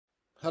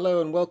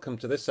Hello and welcome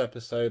to this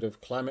episode of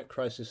Climate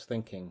Crisis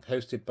Thinking,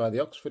 hosted by the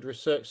Oxford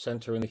Research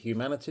Centre in the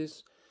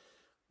Humanities,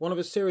 one of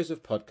a series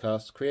of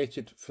podcasts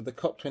created for the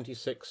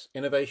COP26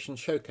 Innovation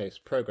Showcase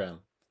programme.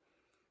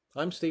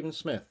 I'm Stephen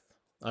Smith.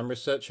 I'm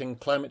researching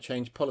climate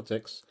change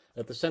politics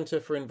at the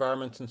Centre for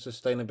Environment and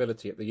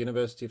Sustainability at the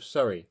University of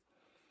Surrey.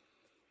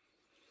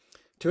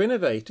 To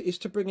innovate is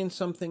to bring in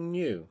something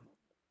new.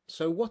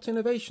 So what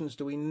innovations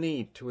do we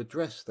need to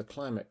address the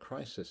climate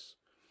crisis?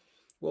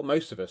 Well,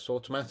 most of us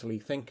automatically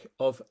think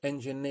of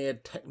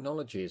engineered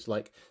technologies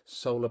like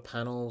solar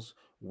panels,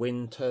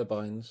 wind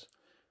turbines,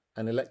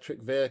 and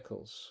electric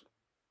vehicles.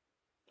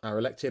 Our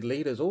elected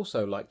leaders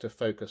also like to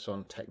focus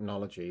on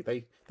technology.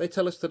 They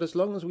tell us that as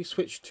long as we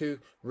switch to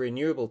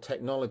renewable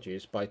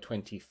technologies by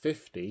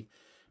 2050,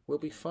 we'll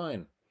be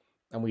fine.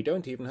 And we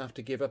don't even have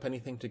to give up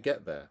anything to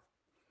get there.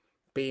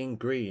 Being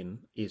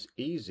green is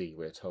easy,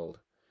 we're told.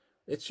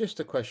 It's just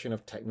a question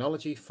of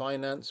technology,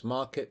 finance,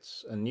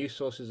 markets, and new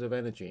sources of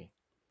energy.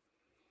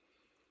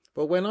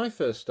 Well, when I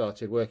first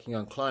started working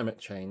on climate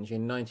change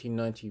in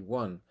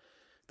 1991,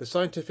 the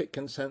scientific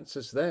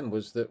consensus then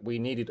was that we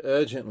needed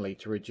urgently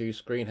to reduce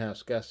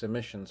greenhouse gas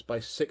emissions by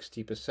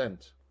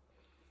 60%.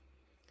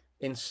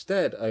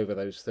 Instead, over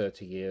those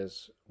 30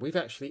 years, we've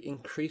actually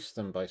increased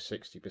them by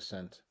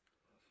 60%.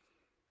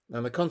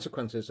 And the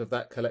consequences of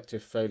that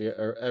collective failure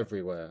are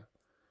everywhere.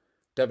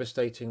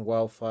 Devastating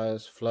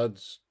wildfires,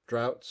 floods,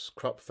 droughts,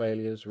 crop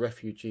failures,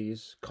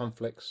 refugees,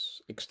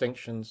 conflicts,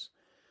 extinctions.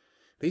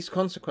 These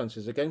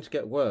consequences are going to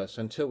get worse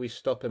until we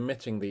stop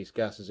emitting these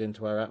gases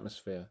into our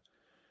atmosphere.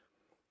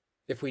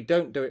 If we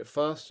don't do it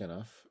fast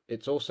enough,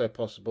 it's also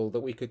possible that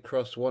we could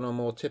cross one or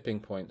more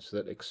tipping points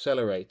that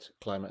accelerate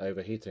climate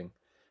overheating,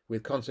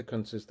 with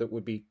consequences that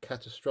would be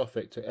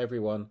catastrophic to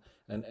everyone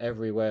and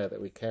everywhere that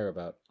we care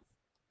about.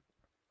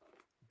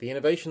 The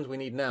innovations we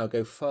need now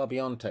go far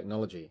beyond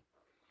technology.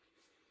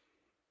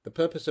 The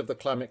purpose of the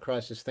Climate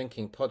Crisis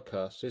Thinking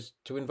podcast is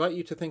to invite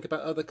you to think about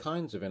other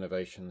kinds of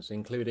innovations,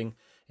 including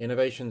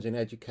innovations in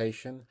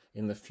education,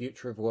 in the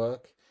future of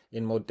work,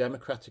 in more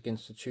democratic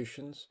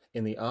institutions,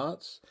 in the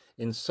arts,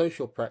 in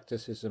social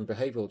practices and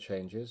behavioural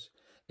changes,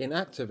 in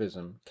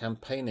activism,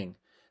 campaigning,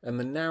 and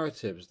the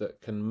narratives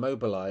that can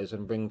mobilise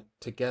and bring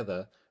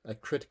together a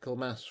critical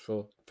mass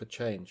for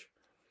change.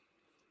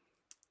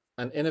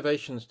 And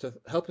innovations to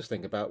help us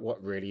think about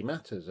what really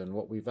matters and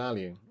what we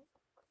value.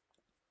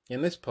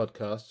 In this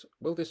podcast,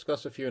 we'll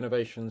discuss a few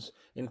innovations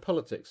in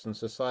politics and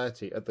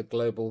society at the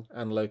global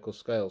and local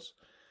scales,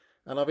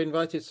 and I've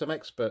invited some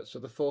experts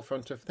at the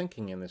forefront of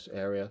thinking in this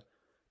area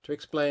to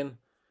explain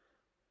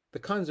the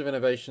kinds of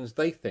innovations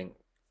they think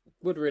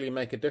would really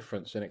make a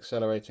difference in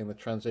accelerating the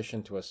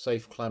transition to a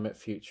safe climate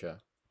future.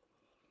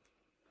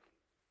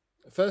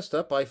 First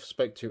up, I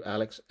spoke to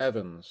Alex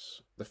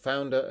Evans, the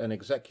founder and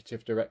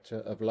executive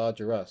director of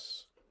Larger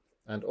Us,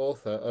 and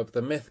author of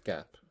The Myth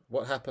Gap: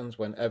 What Happens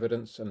When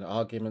Evidence and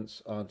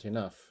Arguments Aren't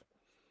Enough.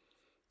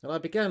 And I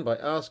began by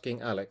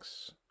asking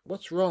Alex,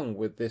 what's wrong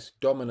with this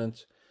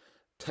dominant,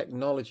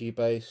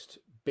 technology-based,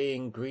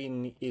 being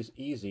green is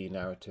easy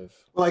narrative?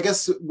 Well, I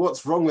guess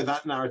what's wrong with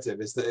that narrative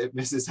is that it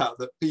misses out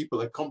that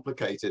people are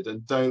complicated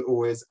and don't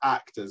always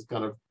act as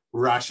kind of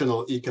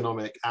rational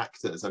economic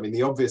actors. I mean,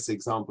 the obvious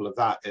example of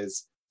that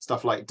is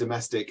stuff like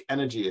domestic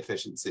energy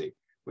efficiency,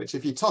 which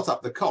if you tot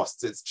up the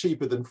costs, it's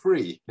cheaper than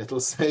free. It'll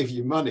save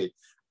you money.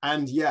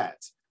 And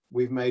yet,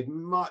 we've made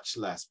much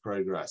less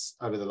progress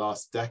over the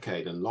last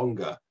decade and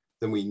longer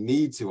than we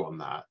need to on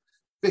that,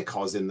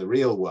 because in the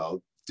real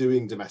world,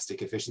 doing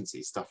domestic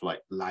efficiency, stuff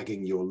like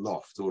lagging your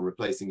loft or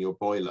replacing your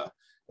boiler,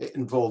 it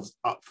involves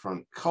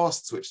upfront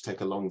costs, which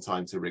take a long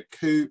time to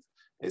recoup.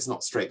 It's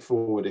not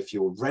straightforward if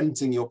you're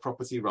renting your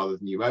property rather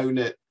than you own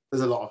it.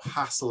 There's a lot of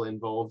hassle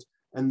involved.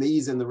 And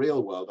these in the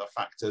real world are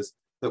factors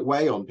that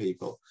weigh on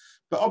people.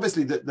 But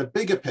obviously the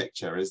bigger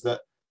picture is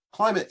that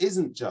climate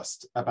isn't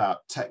just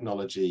about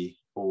technology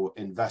or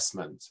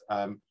investment.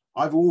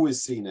 I've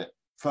always seen it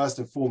first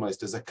and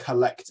foremost as a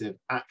collective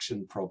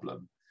action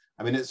problem.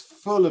 I mean, it's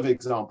full of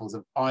examples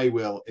of I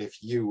will if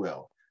you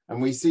will.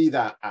 And we see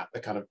that at the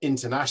kind of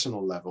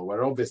international level,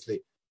 where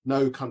obviously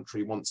no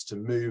country wants to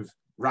move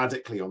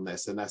radically on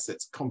this unless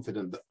it's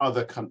confident that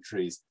other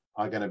countries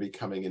are going to be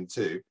coming in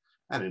too.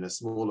 And in a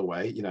smaller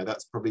way, you know,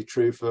 that's probably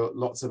true for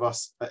lots of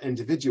us at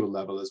individual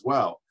level as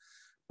well.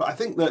 But I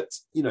think that,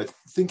 you know,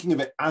 thinking of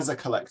it as a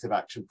collective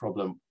action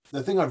problem,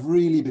 the thing I've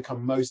really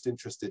become most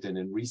interested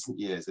in recent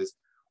years is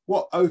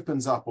what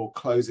opens up or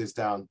closes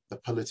down the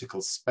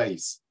political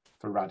space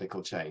for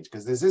radical change.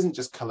 Because this isn't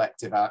just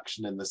collective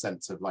action in the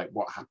sense of like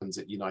what happens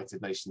at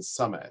United Nations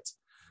Summit.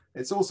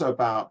 It's also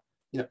about,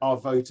 you know, our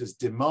voters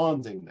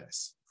demanding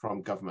this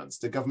from governments.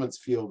 Do governments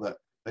feel that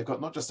they've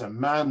got not just a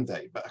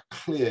mandate, but a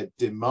clear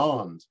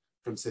demand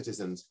from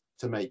citizens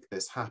to make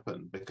this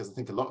happen? Because I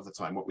think a lot of the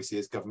time what we see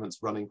is governments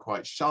running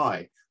quite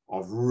shy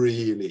of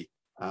really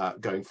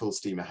going full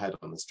steam ahead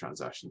on this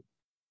transformation.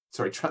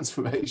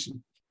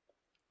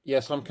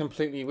 Yes, I'm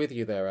completely with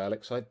you there,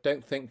 Alex. I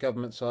don't think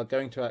governments are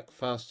going to act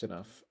fast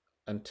enough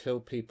until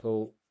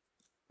people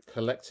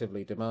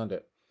collectively demand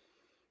it.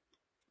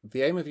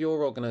 The aim of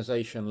your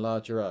organisation,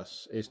 Larger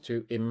Us, is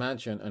to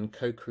imagine and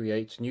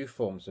co-create new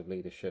forms of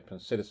leadership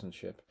and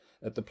citizenship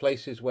at the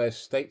places where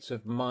states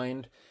of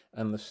mind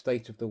and the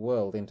state of the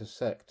world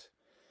intersect.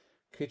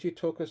 Could you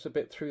talk us a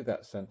bit through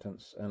that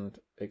sentence and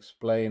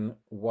explain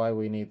why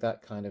we need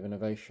that kind of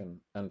innovation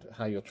and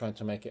how you're trying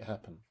to make it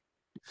happen?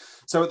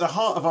 So at the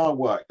heart of our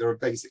work, there are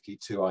basically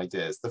two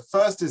ideas. The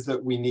first is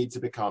that we need to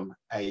become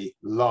a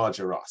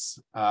larger us.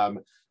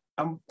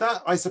 And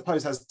that, I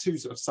suppose, has two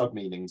sort of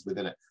sub-meanings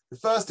within it. The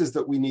first is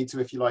that we need to,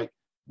 if you like,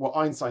 what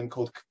Einstein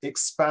called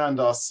expand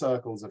our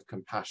circles of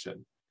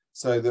compassion,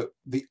 so that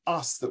the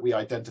us that we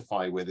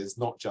identify with is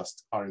not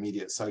just our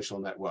immediate social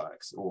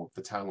networks or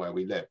the town where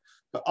we live,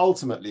 but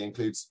ultimately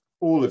includes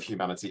all of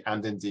humanity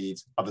and indeed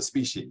other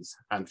species,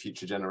 and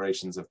future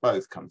generations of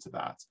both come to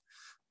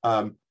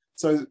that.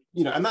 So,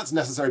 and that's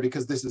necessary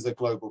because this is a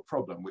global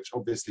problem, which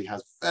obviously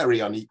has very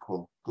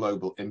unequal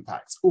global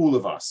impacts. All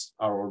of us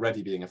are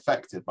already being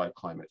affected by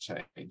climate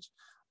change.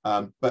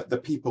 But the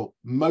people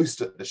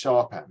most at the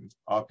sharp end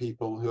are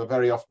people who are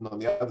very often on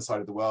the other side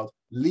of the world,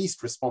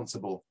 least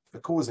responsible for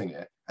causing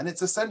it. And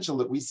it's essential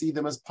that we see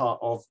them as part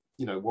of,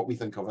 what we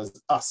think of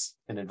as us,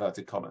 in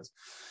inverted commas.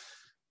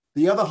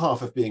 The other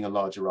half of being a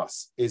larger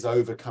us is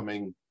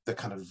overcoming the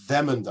kind of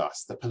them and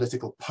us, the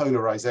political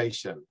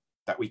polarization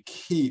that we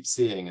keep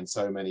seeing in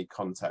so many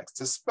contexts,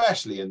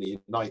 especially in the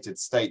United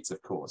States,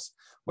 of course,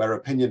 where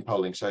opinion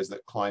polling shows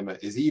that climate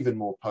is even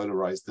more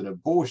polarized than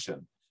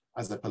abortion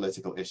as a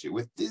political issue,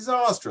 with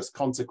disastrous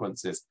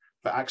consequences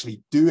for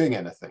actually doing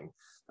anything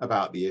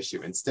about the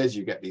issue. Instead,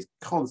 you get these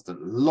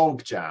constant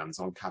log jams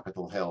on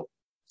Capitol Hill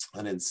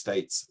and in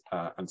states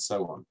and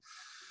so on.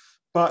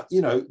 But,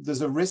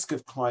 there's a risk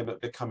of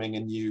climate becoming a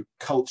new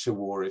culture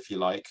war, if you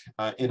like,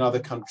 in other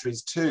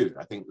countries too.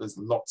 I think there's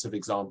lots of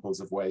examples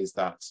of ways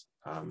that,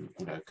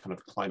 kind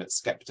of climate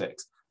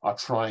skeptics are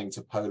trying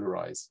to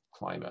polarize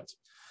climate.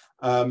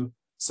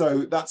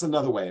 So that's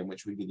another way in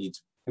which we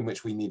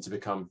need to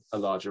become a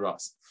larger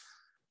us.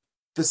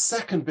 The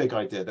second big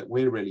idea that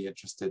we're really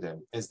interested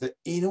in is that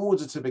in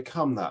order to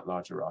become that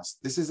larger us,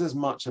 this is as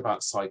much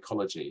about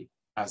psychology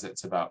as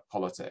it's about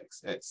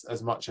politics. It's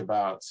as much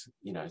about,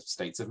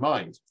 states of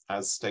mind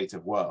as state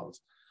of world.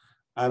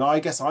 And I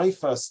guess I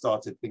first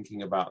started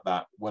thinking about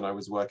that when I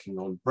was working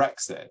on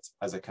Brexit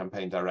as a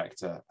campaign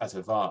director at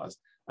Avaaz,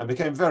 and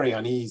became very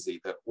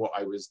uneasy that what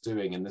I was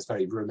doing in this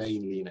very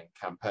Remain-leaning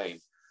campaign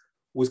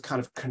was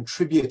kind of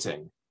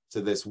contributing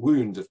to this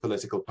wound of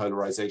political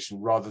polarization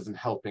rather than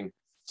helping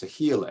to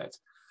heal it.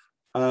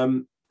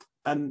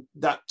 And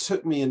that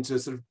took me into a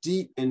sort of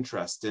deep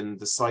interest in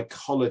the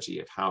psychology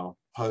of how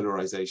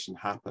polarization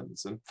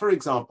happens. And for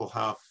example,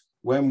 how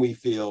when we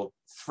feel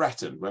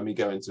threatened, when we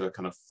go into a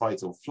kind of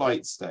fight or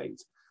flight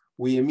state,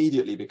 we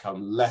immediately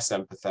become less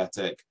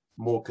empathetic,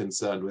 more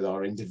concerned with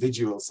our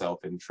individual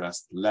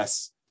self-interest,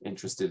 less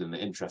interested in the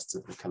interests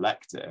of the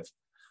collective.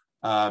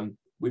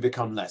 We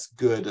become less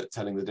good at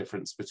telling the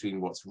difference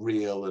between what's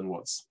real and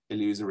what's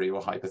illusory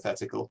or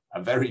hypothetical.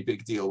 A very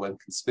big deal when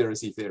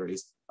conspiracy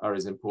theories are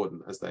as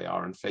important as they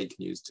are, and fake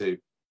news too.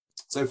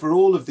 So for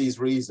all of these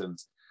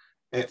reasons,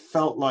 it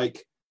felt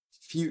like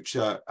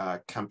future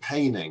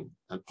campaigning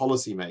and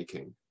policy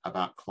making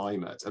about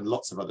climate and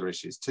lots of other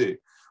issues too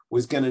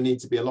was going to need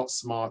to be a lot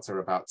smarter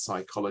about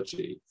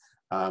psychology,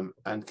 and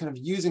kind of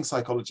using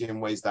psychology in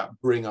ways that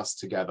bring us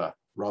together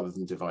rather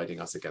than dividing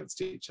us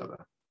against each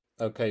other.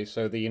 Okay,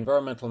 so the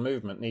environmental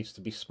movement needs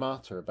to be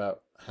smarter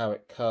about how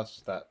it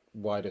casts that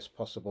widest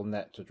possible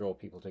net to draw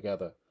people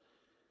together.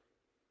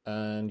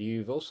 And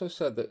you've also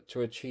said that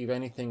to achieve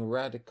anything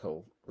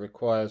radical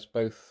requires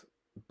both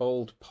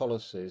bold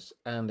policies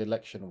and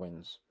election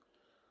wins.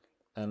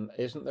 And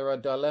isn't there a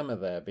dilemma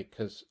there?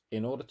 Because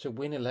in order to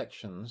win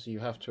elections, you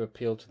have to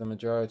appeal to the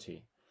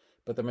majority.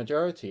 But the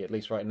majority, at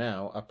least right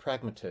now, are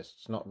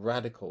pragmatists, not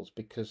radicals,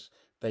 because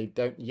they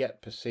don't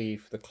yet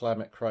perceive the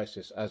climate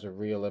crisis as a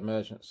real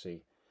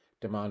emergency,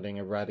 demanding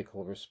a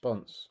radical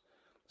response.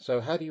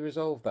 So how do you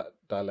resolve that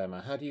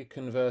dilemma? How do you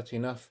convert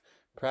enough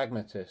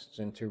pragmatists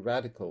into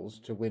radicals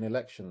to win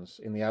elections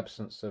in the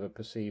absence of a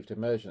perceived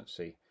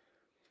emergency?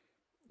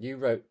 You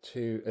wrote,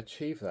 to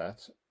achieve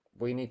that,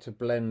 we need to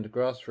blend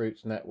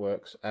grassroots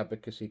networks,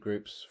 advocacy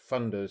groups,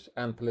 funders,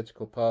 and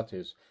political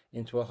parties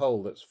into a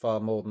whole that's far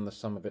more than the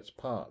sum of its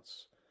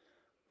parts.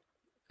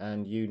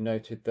 And you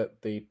noted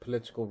that the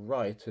political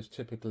right has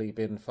typically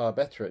been far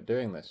better at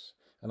doing this.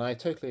 And I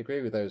totally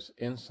agree with those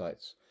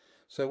insights.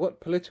 So what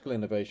political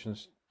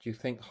innovations do you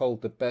think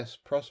hold the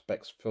best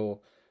prospects for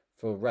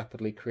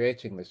rapidly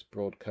creating this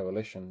broad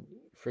coalition?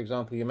 For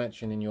example, you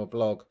mentioned in your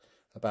blog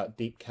about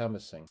deep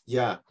canvassing.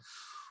 Yeah.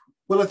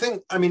 Well, I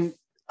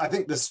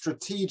think the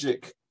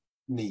strategic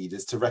need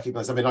is to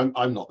recognize,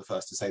 I'm not the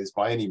first to say this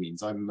by any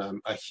means. I'm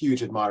a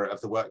huge admirer of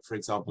the work, for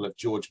example, of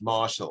George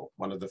Marshall,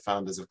 one of the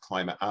founders of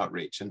Climate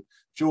Outreach. And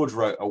George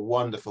wrote a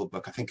wonderful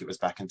book, I think it was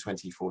back in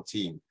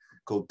 2014,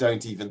 called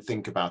Don't Even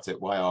Think About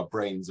It, Why Our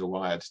Brains Are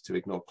Wired to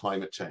Ignore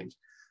Climate Change.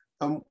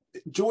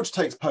 George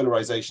takes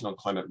polarization on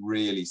climate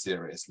really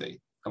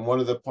seriously. And one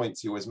of the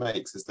points he always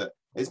makes is that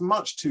it's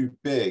much too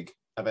big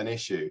of an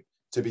issue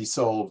to be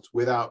solved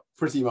without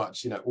pretty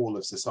much, all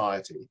of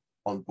society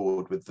on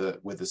board with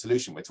the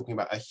solution. We're talking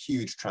about a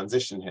huge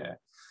transition here.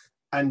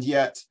 And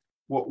yet,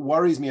 what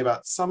worries me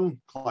about some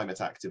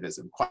climate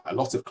activism, quite a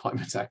lot of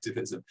climate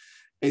activism,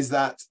 is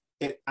that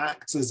it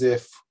acts as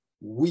if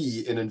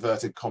we, in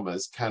inverted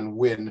commas, can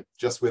win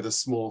just with a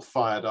small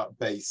fired up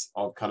base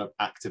of kind of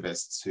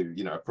activists who,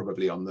 are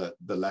probably on the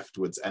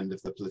leftwards end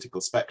of the political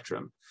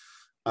spectrum.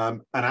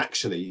 And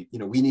actually,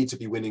 we need to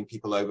be winning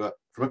people over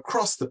from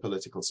across the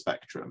political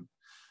spectrum.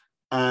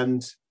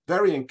 And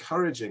very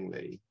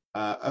encouragingly,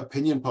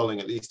 opinion polling,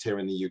 at least here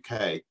in the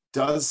UK,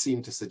 does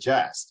seem to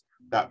suggest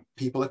that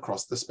people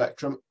across the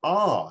spectrum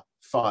are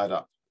fired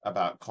up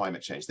about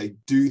climate change. They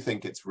do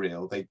think it's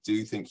real. They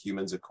do think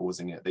humans are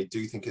causing it. They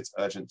do think it's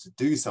urgent to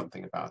do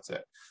something about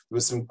it. There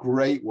was some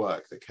great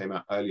work that came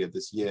out earlier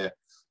this year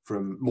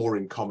from More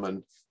in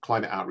Common,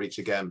 Climate Outreach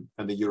again,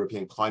 and the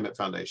European Climate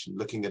Foundation,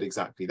 looking at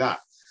exactly that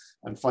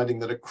and finding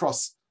that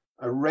across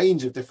a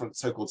range of different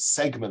so-called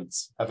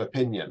segments of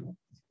opinion,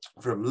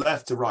 from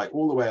left to right,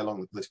 all the way along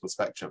the political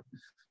spectrum,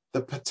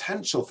 the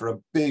potential for a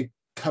big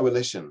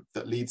coalition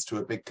that leads to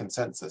a big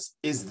consensus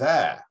is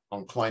there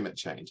on climate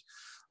change.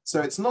 So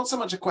it's not so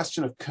much a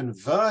question of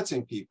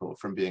converting people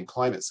from being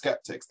climate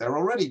skeptics. They're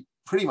already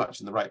pretty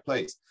much in the right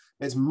place.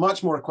 It's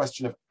much more a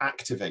question of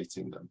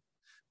activating them,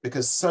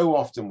 because so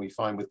often we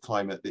find with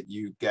climate that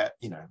you get,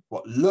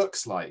 what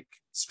looks like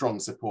strong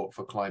support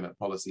for climate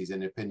policies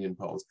in opinion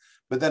polls,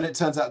 but then it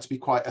turns out to be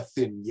quite a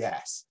thin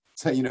yes.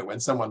 So,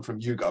 when someone from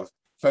YouGov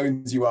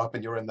phones you up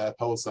and you're in their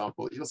poll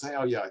sample, you'll say,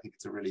 oh yeah, I think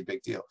it's a really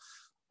big deal.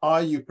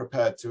 Are you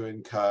prepared to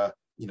incur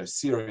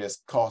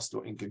serious cost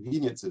or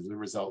inconvenience as a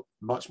result?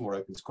 Much more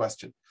open to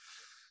question.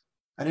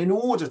 And in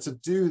order to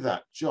do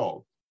that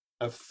job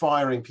of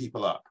firing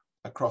people up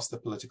across the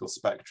political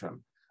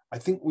spectrum, I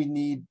think we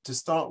need to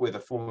start with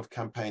a form of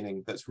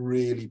campaigning that's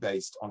really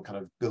based on kind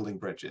of building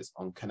bridges,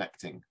 on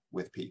connecting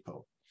with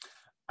people.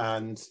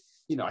 And,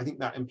 I think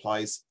that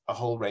implies a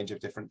whole range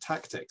of different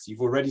tactics. You've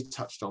already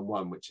touched on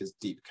one, which is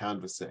deep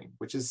canvassing,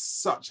 which is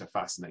such a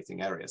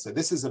fascinating area. So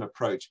this is an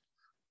approach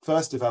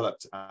first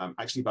developed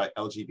actually by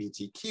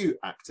LGBTQ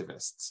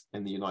activists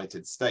in the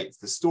United States.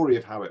 The story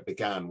of how it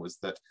began was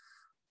that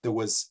there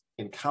was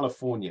in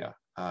California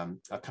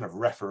a kind of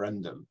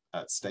referendum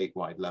at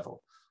statewide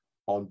level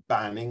on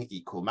banning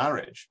equal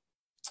marriage.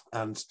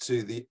 And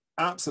to the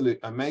absolute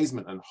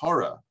amazement and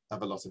horror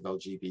of a lot of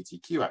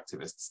LGBTQ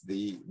activists,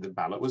 the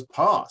ballot was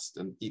passed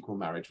and equal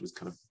marriage was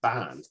kind of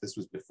banned. This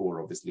was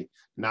before, obviously,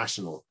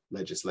 national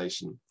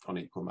legislation on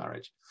equal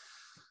marriage.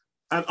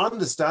 And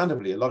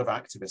understandably, a lot of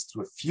activists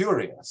were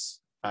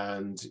furious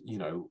and,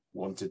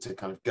 wanted to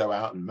kind of go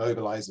out and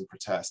mobilize and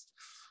protest.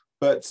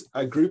 But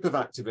a group of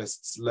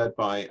activists led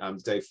by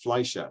Dave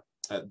Fleischer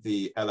at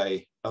the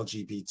LA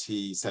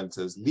LGBT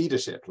Center's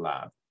Leadership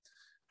Lab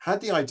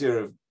had the idea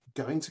of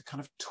going to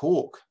kind of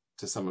talk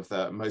to some of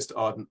their most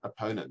ardent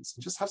opponents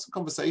and just have some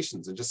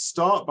conversations and just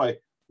start by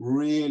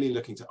really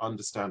looking to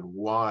understand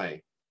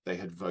why they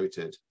had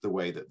voted the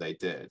way that they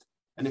did.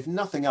 And if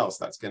nothing else,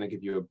 that's going to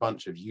give you a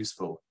bunch of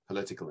useful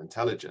political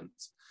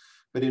intelligence.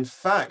 But in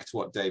fact,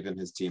 what Dave and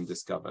his team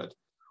discovered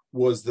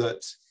was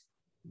that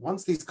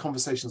once these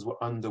conversations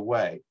were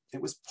underway,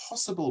 it was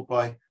possible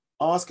by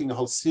asking a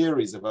whole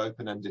series of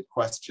open-ended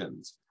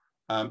questions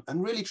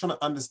and really trying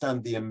to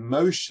understand the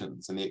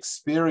emotions and the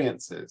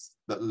experiences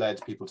that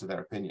led people to their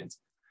opinions,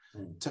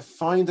 to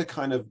find a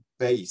kind of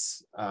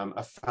base,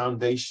 a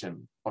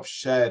foundation of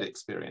shared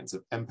experience,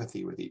 of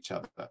empathy with each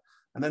other.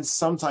 And then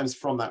sometimes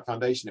from that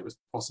foundation, it was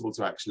possible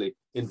to actually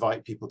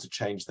invite people to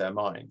change their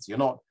minds. You're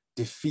not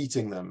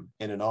defeating them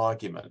in an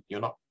argument.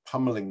 You're not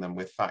pummeling them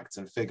with facts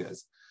and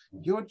figures.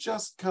 You're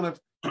just kind of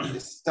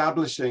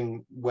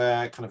establishing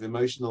where kind of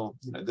emotional,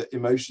 the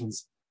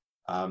emotions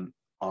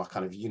are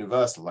kind of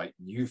universal, like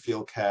you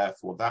feel care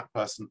for that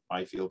person,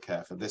 I feel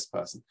care for this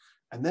person.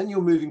 And then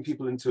you're moving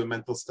people into a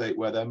mental state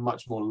where they're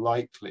much more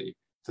likely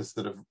to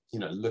sort of,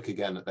 look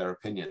again at their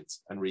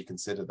opinions and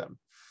reconsider them.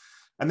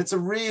 And it's a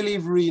really,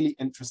 really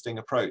interesting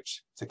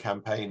approach to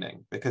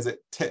campaigning because it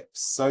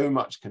tips so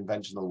much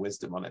conventional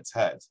wisdom on its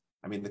head.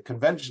 I mean, the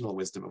conventional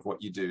wisdom of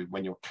what you do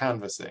when you're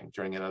canvassing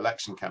during an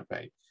election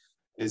campaign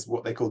is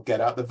what they call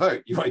get out the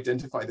vote. You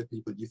identify the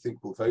people you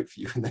think will vote for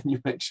you, and then you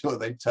make sure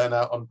they turn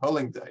out on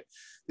polling day.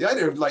 The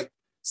idea of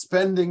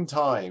spending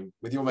time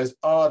with your most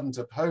ardent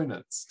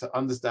opponents to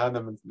understand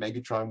them and maybe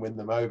try and win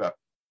them over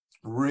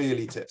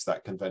really tips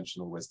that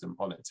conventional wisdom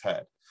on its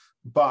head.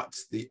 But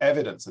the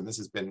evidence, and this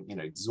has been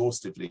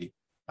exhaustively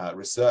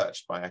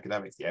researched by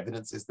academics, the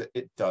evidence is that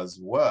it does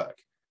work.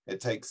 It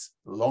takes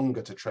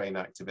longer to train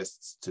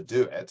activists to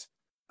do it.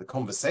 The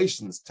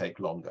conversations take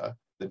longer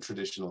than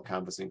traditional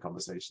canvassing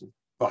conversations,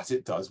 but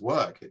it does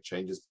work. It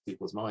changes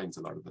people's minds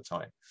a lot of the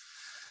time.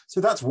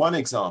 So that's one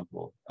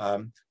example.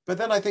 But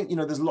then I think,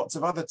 there's lots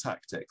of other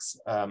tactics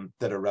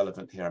that are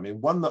relevant here. I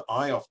mean, one that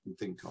I often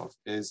think of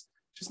is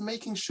just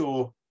making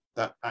sure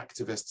that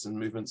activists and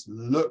movements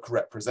look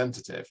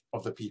representative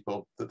of the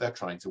people that they're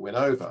trying to win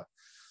over.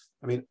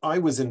 I mean, I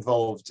was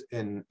involved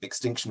in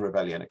Extinction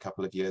Rebellion a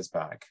couple of years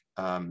back,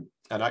 and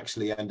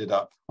actually ended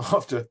up,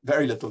 after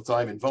very little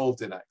time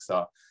involved in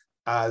XR,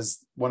 as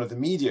one of the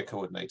media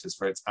coordinators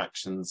for its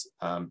actions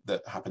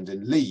that happened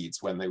in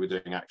Leeds when they were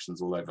doing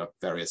actions all over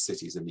various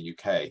cities in the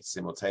UK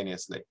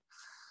simultaneously.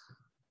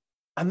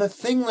 And the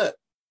thing that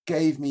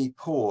gave me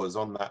pause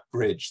on that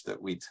bridge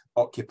that we'd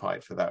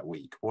occupied for that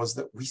week was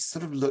that we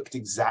sort of looked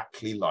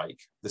exactly like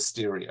the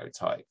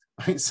stereotype.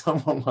 I mean,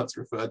 someone once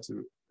referred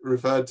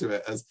to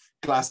it as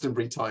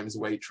Glastonbury times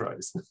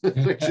Waitrose,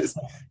 which is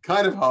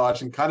kind of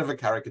harsh and kind of a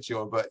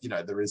caricature, but you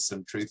know, there is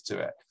some truth to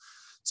it.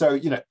 So,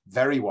 you know,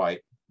 very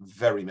white,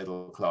 very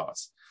middle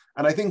class.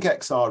 And I think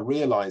XR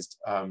realized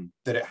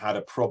that it had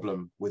a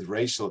problem with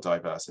racial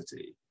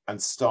diversity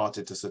and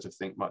started to sort of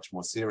think much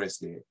more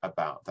seriously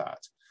about that.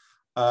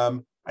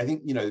 I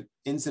think, you know,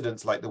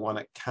 incidents like the one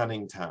at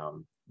Canning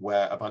Town,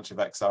 where a bunch of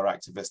XR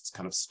activists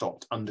kind of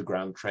stopped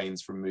underground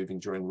trains from moving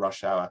during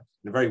rush hour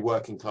in a very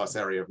working class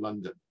area of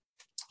London,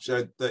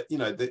 showed that, you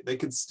know, they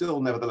could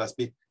still nevertheless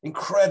be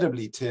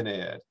incredibly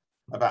tin-eared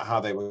about how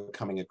they were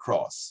coming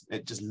across.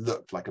 It just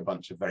looked like a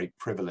bunch of very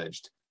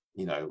privileged,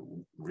 you know,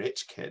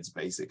 rich kids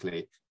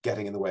basically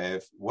getting in the way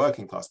of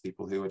working class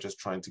people who were just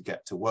trying to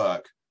get to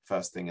work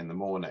first thing in the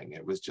morning.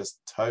 It was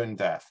just tone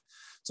deaf.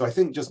 So I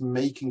think just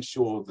making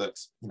sure that,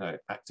 you know,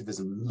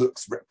 activism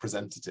looks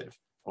representative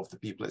of the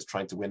people it's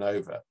trying to win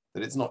over,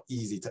 that it's not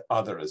easy to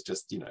other as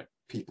just, you know,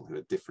 people who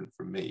are different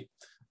from me,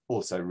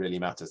 also really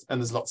matters. And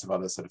there's lots of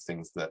other sort of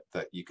things that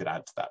you could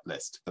add to that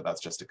list, but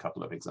that's just a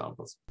couple of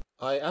examples.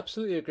 I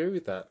absolutely agree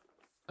with that,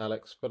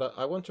 Alex, but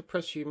I want to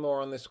press you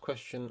more on this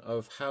question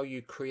of how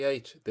you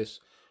create this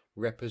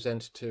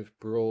representative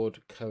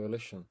broad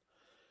coalition.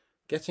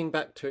 Getting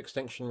back to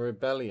Extinction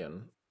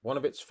Rebellion, one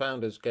of its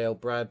founders, Gail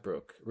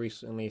Bradbrook,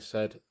 recently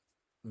said,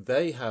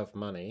 they have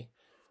money,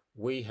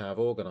 we have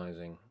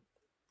organising.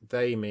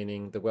 They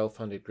meaning the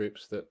well-funded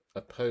groups that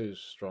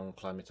oppose strong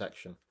climate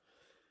action.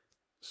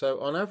 So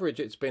on average,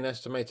 it's been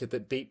estimated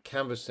that deep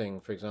canvassing,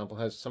 for example,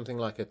 has something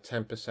like a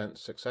 10%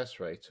 success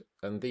rate,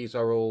 and these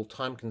are all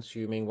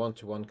time-consuming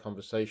one-to-one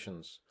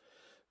conversations.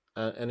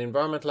 And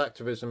environmental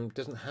activism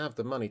doesn't have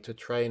the money to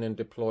train and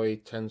deploy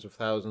tens of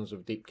thousands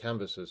of deep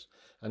canvassers,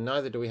 and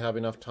neither do we have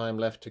enough time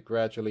left to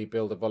gradually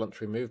build a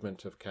voluntary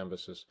movement of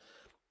canvassers.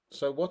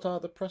 So what are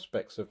the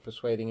prospects of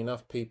persuading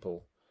enough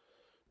people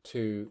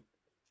to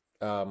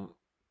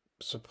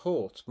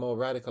support more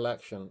radical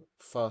action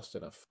fast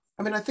enough?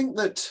 I mean, I think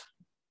that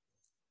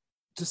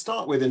to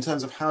start with, in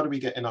terms of how do we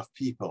get enough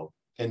people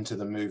into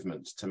the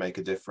movement to make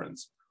a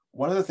difference,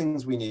 one of the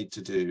things we need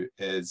to do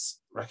is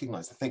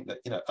recognize, I think that,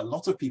 you know, a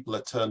lot of people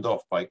are turned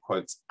off by,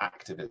 quotes,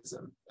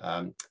 activism.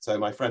 So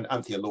my friend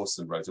Anthea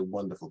Lawson wrote a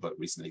wonderful book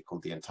recently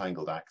called The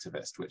Entangled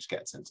Activist, which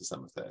gets into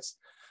some of this.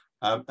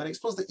 And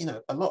explores that, you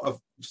know, a lot of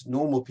just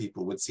normal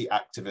people would see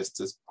activists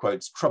as,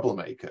 quotes,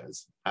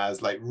 troublemakers,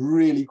 as like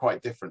really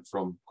quite different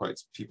from,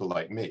 quotes, people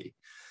like me.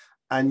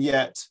 And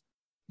yet,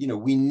 you know,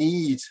 we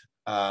need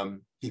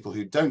people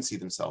who don't see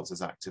themselves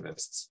as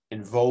activists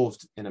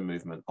involved in a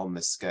movement on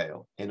this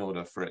scale in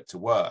order for it to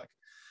work.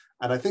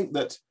 And I think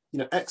that, you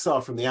know,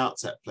 XR from the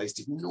outset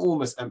placed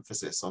enormous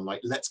emphasis on,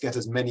 like, let's get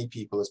as many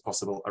people as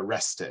possible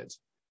arrested.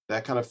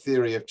 Their kind of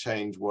theory of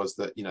change was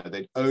that, you know,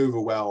 they'd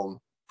overwhelm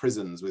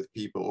prisons with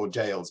people, or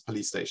jails,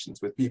 police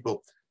stations, with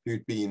people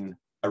who'd been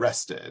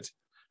arrested.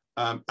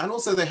 And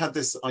also they had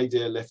this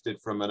idea lifted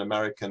from an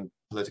American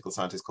political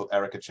scientist called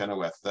Erica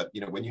Chenoweth that,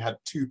 you know, when you had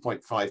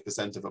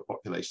 2.5% of a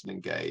population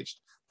engaged,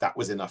 that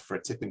was enough for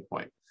a tipping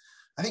point.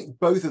 I think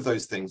both of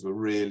those things were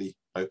really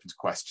open to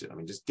question. I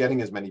mean, just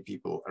getting as many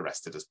people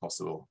arrested as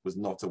possible was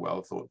not a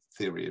well thought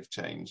theory of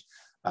change.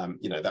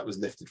 You know, that was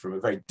lifted from a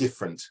very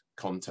different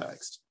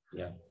context.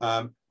 Yeah.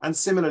 And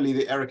similarly,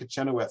 the Erica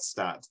Chenoweth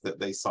stat that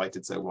they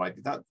cited so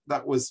widely,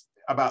 that was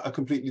about a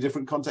completely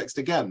different context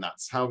again.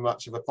 That's how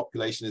much of a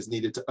population is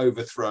needed to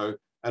overthrow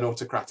an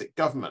autocratic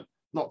government,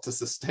 not to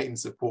sustain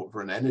support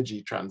for an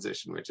energy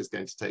transition, which is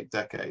going to take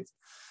decades.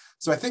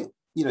 So I think,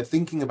 you know,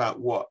 thinking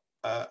about what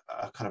a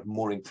kind of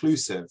more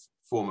inclusive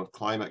form of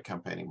climate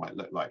campaigning might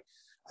look like,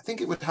 I think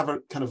it would have a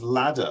kind of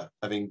ladder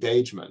of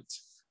engagement,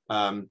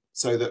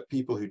 so that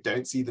people who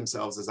don't see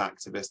themselves as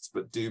activists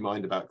but do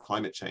mind about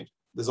climate change,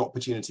 there's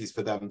opportunities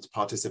for them to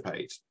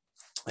participate.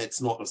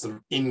 It's not a sort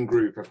of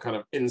in-group of kind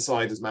of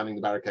insiders manning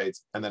the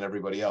barricades and then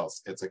everybody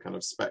else. It's a kind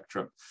of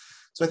spectrum.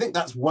 So I think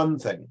that's one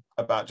thing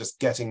about just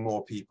getting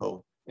more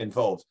people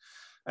involved.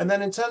 And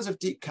then in terms of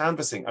deep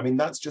canvassing, I mean,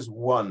 that's just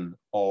one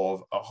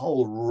of a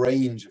whole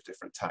range of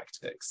different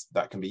tactics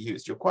that can be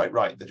used. You're quite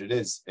right that it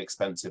is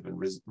expensive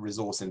and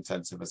resource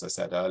intensive, as I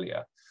said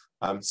earlier.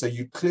 So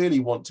you clearly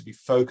want to be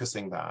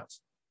focusing that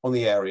on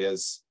the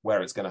areas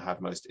where it's going to have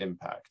most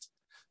impact.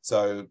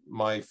 So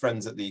my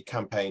friends at the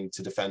Campaign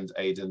to Defend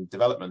Aid and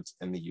Development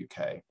in the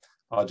UK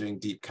are doing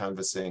deep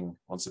canvassing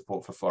on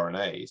support for foreign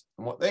aid.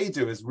 And what they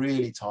do is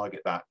really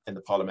target that in the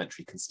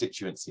parliamentary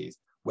constituencies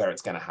where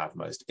it's going to have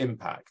most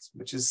impact,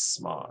 which is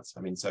smart.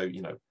 I mean, so,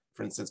 you know,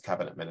 for instance,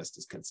 cabinet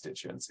ministers'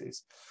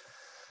 constituencies.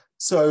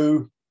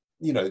 So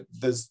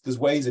there's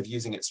ways of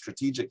using it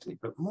strategically,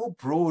 but more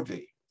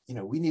broadly,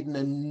 we need an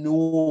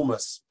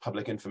enormous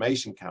public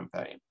information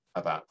campaign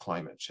about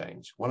climate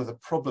change. One of the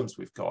problems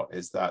we've got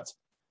is that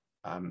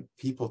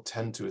people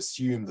tend to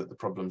assume that the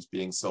problem's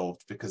being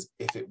solved because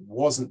if it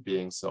wasn't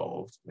being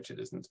solved, which it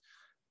isn't,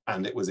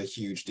 and it was a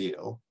huge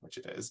deal, which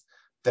it is,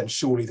 then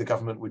surely the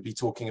government would be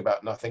talking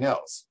about nothing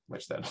else,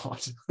 which they're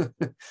not.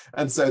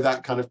 And so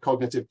that kind of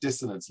cognitive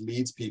dissonance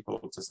leads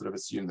people to sort of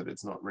assume that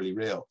it's not really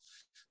real.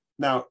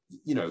 Now,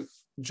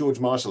 George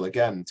Marshall,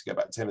 again, to go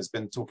back to him, has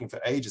been talking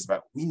for ages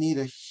about we need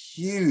a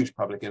huge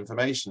public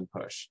information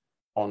push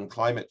on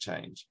climate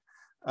change.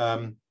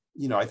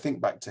 I think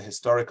back to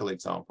historical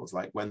examples,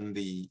 like when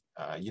the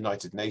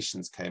United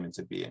Nations came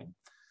into being,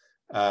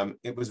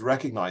 it was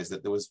recognized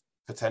that there was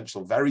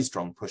potential very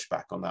strong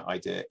pushback on that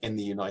idea in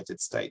the United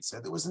States. So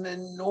there was an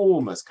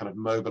enormous kind of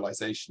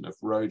mobilization of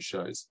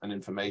roadshows and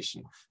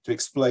information to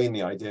explain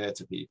the idea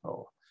to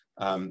people,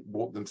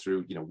 walk them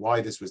through,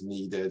 why this was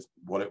needed,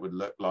 what it would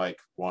look like,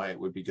 why it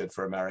would be good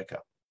for America.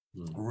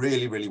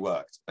 Really, really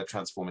worked at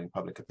transforming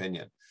public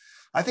opinion.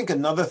 I think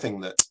another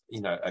thing that,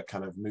 a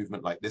kind of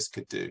movement like this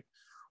could do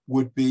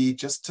would be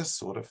just to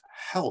sort of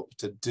help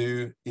to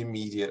do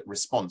immediate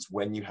response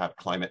when you have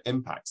climate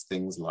impacts,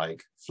 things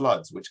like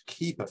floods, which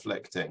keep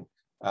afflicting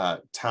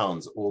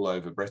towns all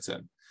over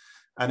Britain.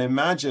 And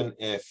imagine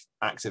if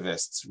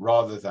activists,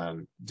 rather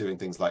than doing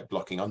things like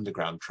blocking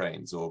underground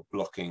trains or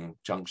blocking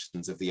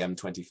junctions of the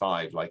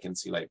M25, like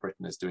Insulate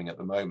Britain is doing at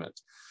the moment,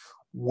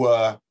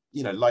 were,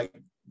 like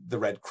the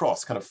Red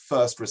Cross, kind of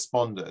first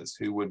responders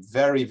who would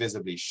very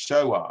visibly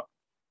show up,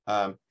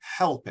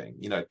 helping,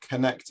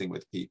 connecting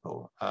with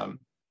people,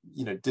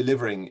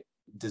 delivering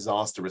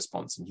disaster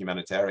response and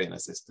humanitarian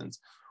assistance,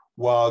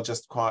 while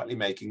just quietly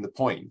making the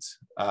point,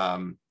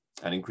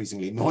 and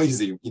increasingly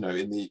noisy,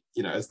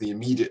 as the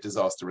immediate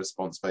disaster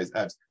response phase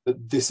ebbs,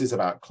 that this is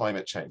about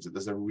climate change, that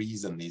there's a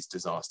reason these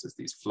disasters,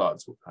 these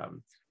floods,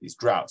 these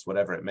droughts,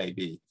 whatever it may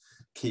be,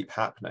 keep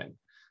happening.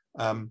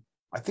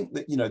 I think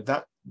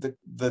that,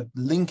 the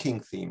linking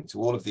theme to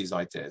all of these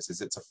ideas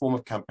is it's a form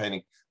of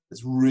campaigning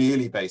that's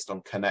really based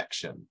on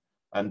connection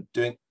and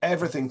doing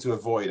everything to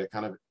avoid a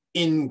kind of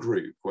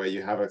in-group where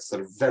you have a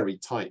sort of very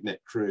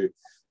tight-knit crew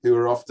who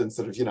are often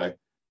sort of,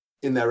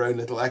 in their own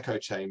little echo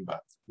chamber,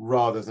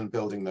 rather than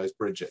building those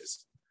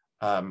bridges.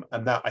 And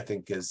that, I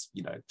think, is,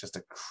 just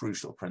a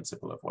crucial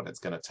principle of what it's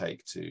going to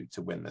take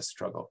to win this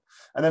struggle.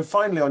 And then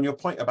finally, on your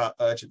point about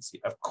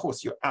urgency, of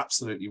course, you're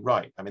absolutely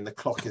right. I mean, the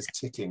clock is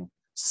ticking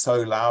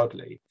so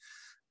loudly.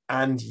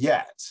 And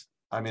yet,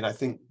 I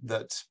think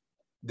that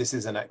this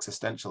is an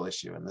existential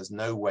issue and there's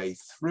no way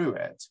through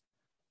it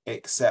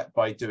except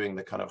by doing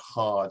the kind of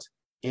hard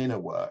inner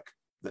work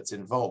that's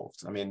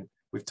involved.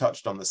 We've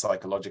touched on the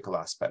psychological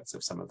aspects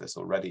of some of this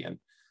already, and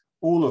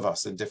all of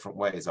us in different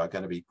ways are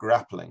going to be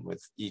grappling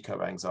with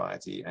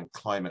eco-anxiety and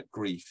climate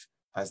grief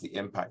as the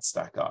impacts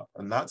stack up.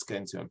 And that's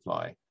going to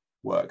imply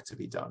work to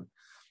be done.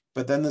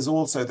 But then there's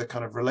also the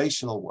kind of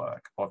relational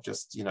work of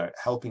just,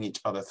 helping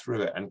each other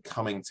through it and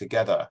coming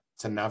together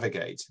to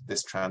navigate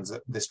this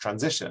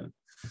transition.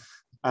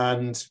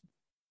 And,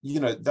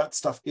 that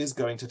stuff is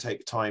going to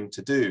take time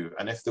to do.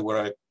 And if there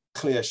were a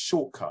clear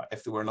shortcut,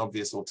 if there were an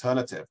obvious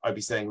alternative, I'd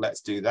be saying,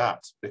 let's do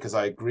that, because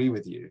I agree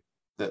with you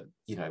that,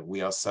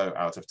 we are so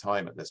out of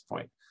time at this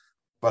point.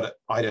 But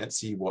I don't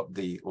see what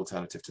the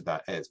alternative to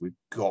that is. We've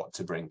got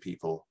to bring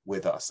people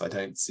with us. I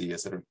don't see a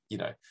sort of,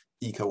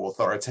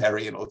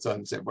 eco-authoritarian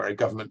alternative where a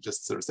government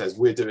just sort of says,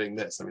 we're doing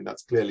this.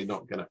 That's clearly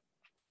not going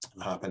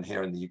to happen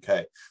here in the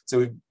UK. So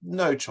we've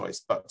no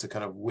choice but to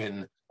kind of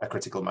win a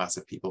critical mass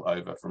of people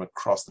over from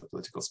across the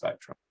political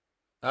spectrum.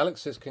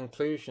 Alex's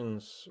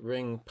conclusions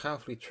ring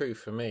powerfully true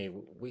for me.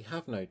 We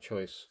have no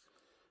choice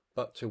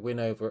but to win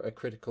over a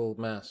critical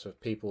mass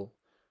of people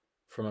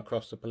from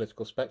across the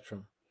political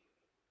spectrum.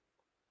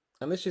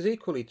 And this is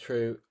equally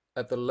true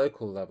at the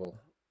local level,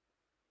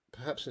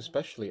 perhaps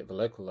especially at the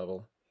local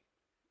level,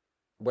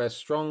 where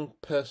strong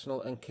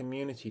personal and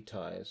community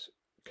ties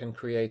can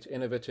create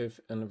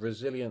innovative and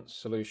resilient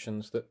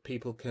solutions that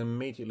people can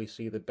immediately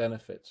see the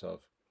benefits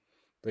of,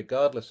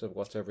 regardless of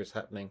whatever is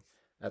happening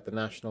at the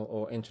national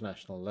or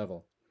international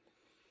level.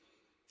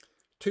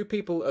 Two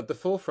people at the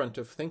forefront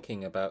of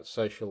thinking about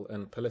social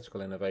and political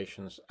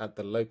innovations at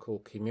the local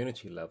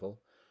community level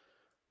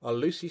are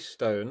Lucy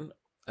Stone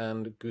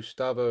and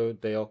Gustavo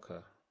de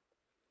Oca.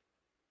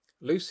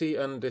 Lucy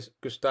and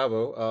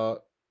Gustavo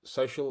are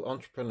social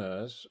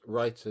entrepreneurs,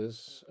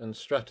 writers and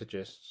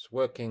strategists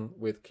working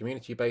with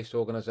community-based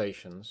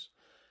organisations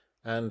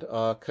and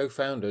are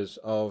co-founders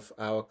of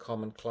Our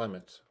Common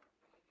Climate.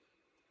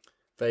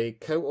 They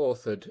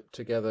co-authored,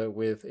 together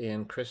with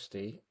Ian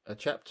Christie, a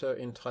chapter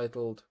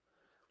entitled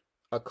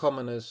A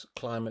Commoner's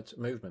Climate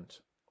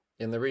Movement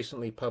in the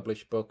recently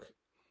published book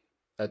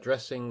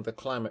Addressing the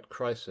Climate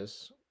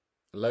Crisis,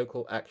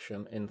 Local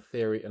Action in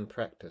Theory and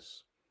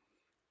Practice.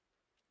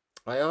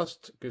 I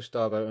asked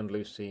Gustavo and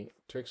Lucy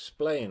to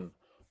explain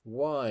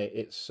why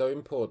it's so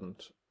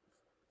important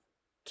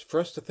for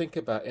us to think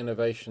about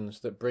innovations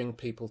that bring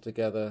people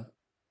together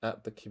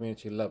at the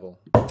community level.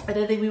 I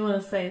don't think we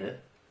want to say that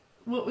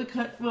what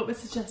we're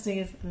suggesting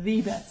is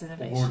the best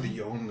innovation. Or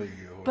the only.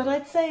 But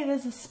I'd say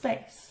there's a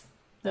space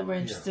that we're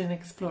interested in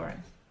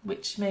exploring,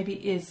 which maybe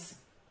is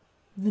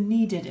the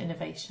needed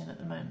innovation at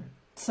the moment.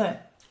 So.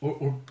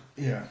 Or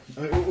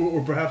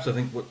perhaps I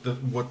think what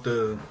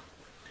the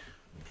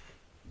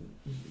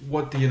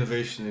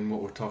innovation in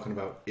what we're talking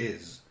about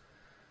is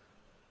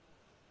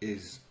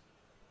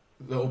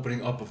the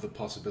opening up of the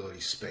possibility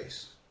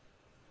space.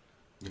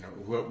 You know,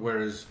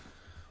 whereas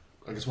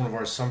I guess one of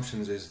our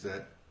assumptions is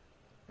that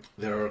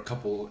there are a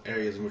couple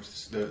areas in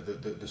which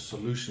the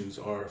solutions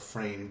are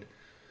framed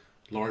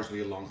largely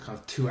along kind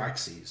of two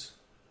axes.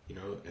 You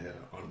know,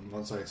 on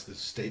one side it's the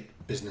state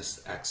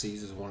business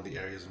axes is one of the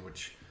areas in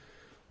which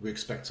we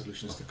expect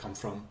solutions to come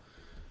from,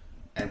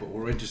 and what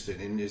we're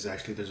interested in is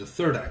actually there's a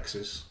third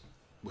axis,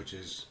 which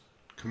is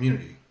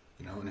community.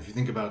 You know, and if you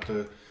think about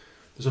the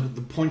sort of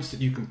the points that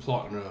you can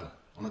plot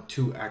on a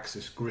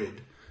two-axis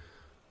grid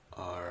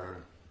are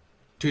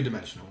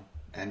two-dimensional,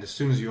 and as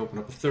soon as you open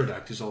up a third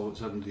axis, all of a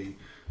sudden the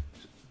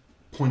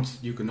points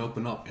that you can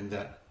open up in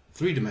that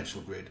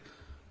three-dimensional grid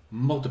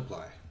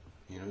multiply.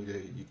 You know,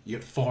 you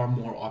get far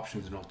more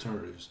options and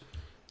alternatives.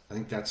 I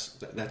think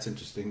that's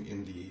interesting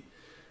in the,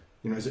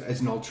 you know, as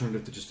an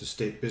alternative to just the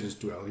state-business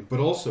duality, but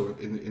also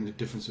in the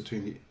difference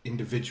between the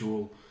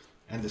individual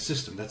and the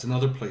system. That's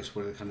another place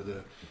where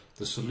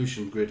the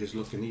solution grid is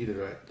looking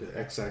either at the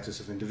x-axis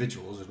of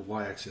individuals or the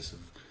y-axis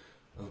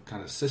of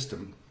kind of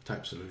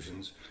system-type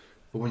solutions.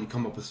 But when you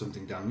come up with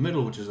something down the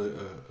middle, which is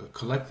a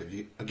collective,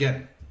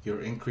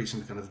 you're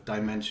increasing the kind of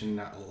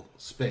dimensional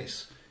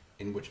space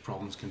in which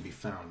problems can be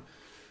found.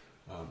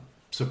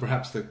 So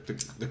perhaps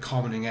the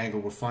commoning angle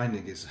we're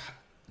finding is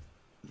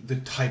the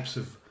types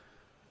of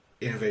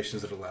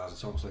innovations that allows.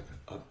 It's almost like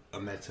a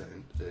meta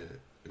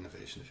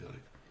innovation, if you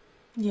like.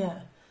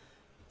 Yeah.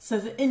 So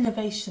the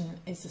innovation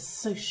is a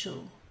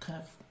social,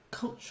 kind of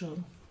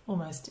cultural,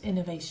 almost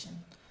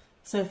innovation.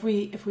 So if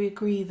we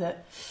agree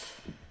that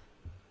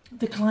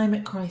the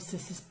climate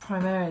crisis is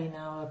primarily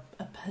now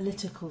a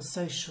political,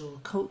 social,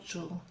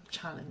 cultural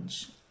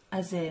challenge,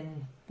 as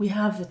in we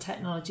have the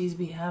technologies,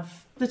 we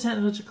have the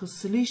technological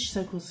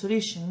so-called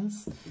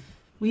solutions,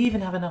 we even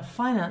have enough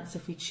finance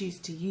if we choose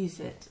to use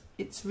it.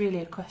 It's really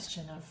a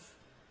question of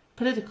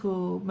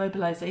political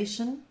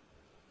mobilisation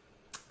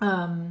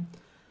and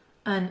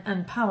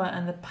power,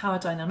 and the power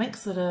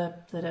dynamics that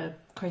are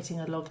creating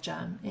a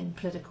logjam in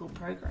political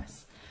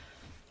progress.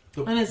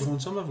 But on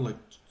some level, like,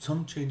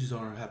 some changes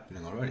are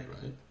happening already,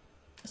 right?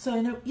 So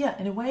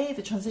in a way,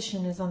 the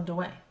transition is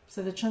underway.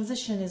 So the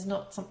transition is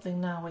not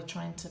something now we're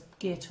trying to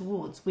gear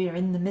towards. We are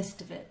in the midst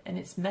of it, and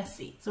it's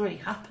messy. It's already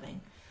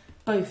happening.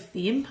 Both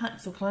the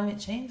impacts of climate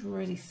change we're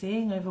already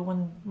seeing over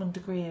one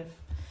degree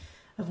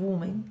of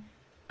warming,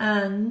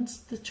 and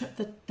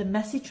the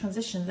messy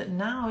transition that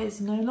now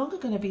is no longer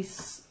going to be,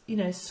 you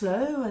know,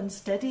 slow and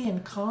steady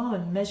and calm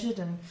and measured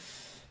and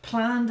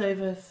planned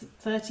over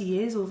 30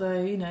 years,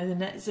 although, you know, the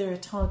net zero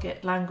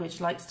target language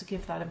likes to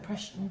give that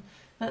impression.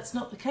 That's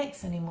not the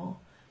case anymore.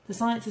 The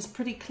science is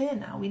pretty clear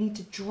now. We need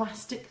to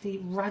drastically,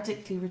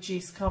 radically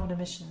reduce carbon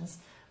emissions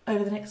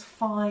over the next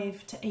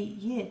 5 to 8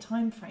 year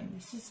time frame.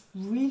 This is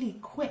really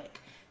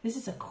quick. This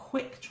is a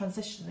quick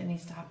transition that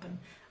needs to happen,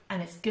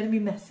 and it's going to be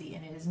messy,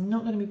 and it is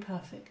not going to be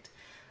perfect.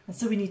 And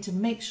so we need to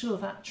make sure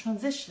that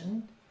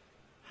transition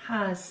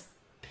has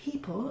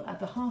people at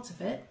the heart of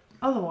it.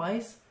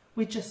 Otherwise,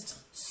 we're just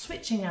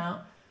switching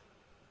out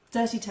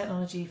dirty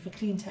technology for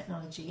clean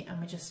technology, and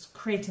we're just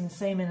creating the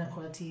same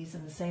inequalities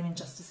and the same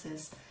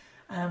injustices,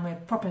 and we're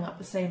propping up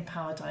the same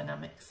power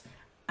dynamics,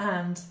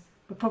 and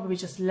we're probably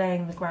just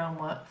laying the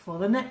groundwork for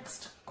the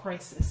next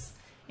crisis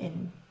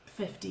in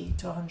 50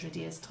 to 100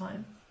 years'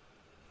 time.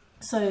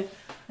 So,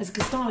 as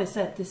Gustavo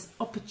said, this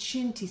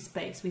opportunity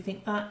space, we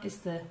think that is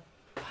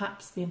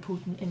perhaps the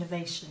important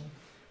innovation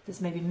that's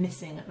maybe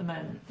missing at the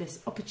moment. This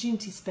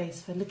opportunity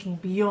space for looking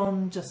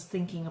beyond just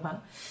thinking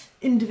about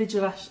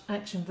individual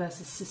action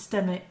versus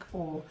systemic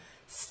or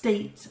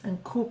state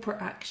and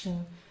corporate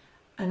action,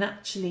 and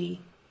actually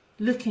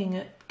looking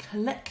at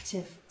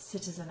collective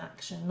citizen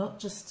action, not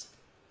just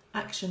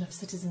action of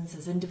citizens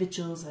as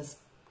individuals, as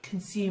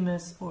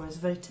consumers or as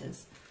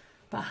voters,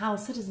 but how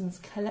citizens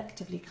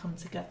collectively come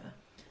together.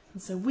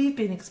 And so we've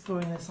been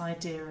exploring this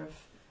idea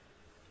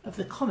of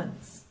the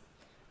commons.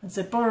 And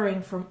so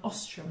borrowing from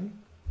Ostrom,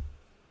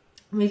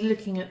 we're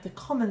looking at the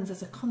commons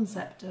as a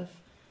concept of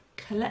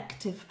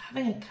collective,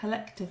 having a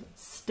collective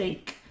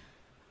stake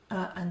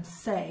and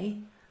say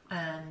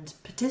and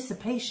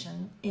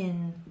participation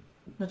in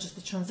not just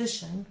the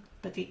transition,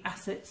 but the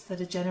assets that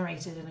are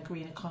generated in a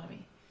green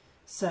economy.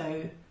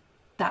 So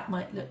that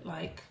might look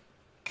like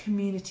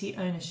community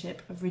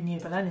ownership of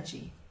renewable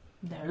energy.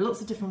 There are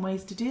lots of different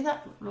ways to do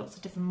that, lots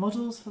of different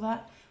models for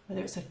that,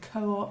 whether it's a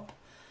co-op,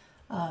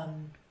 a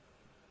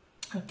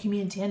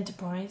community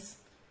enterprise.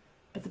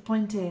 But the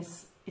point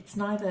is, it's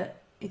neither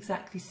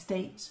exactly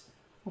state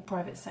or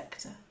private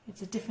sector.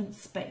 It's a different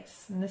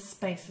space, and this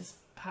space is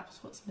perhaps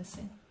what's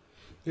missing.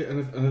 Yeah,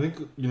 and I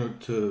think, you know,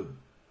 to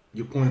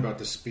your point about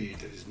the speed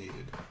that is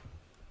needed,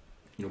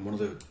 one of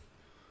the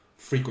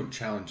frequent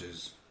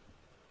challenges,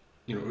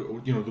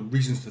 the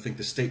reasons to think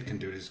the state can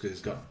do it is because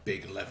it's got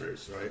big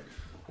levers, right?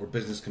 Or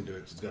business can do it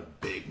because it's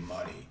got big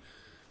money.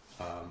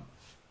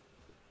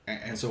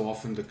 And so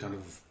often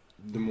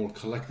the more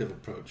collective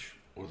approach,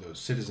 or the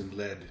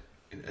citizen-led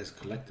as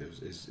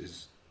collectives,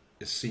 is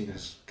seen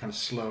as kind of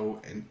slow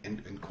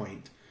and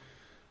quaint.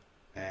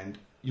 And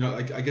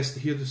I guess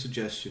here the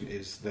suggestion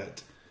is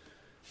that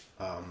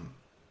part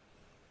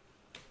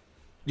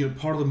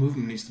of the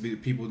movement needs to be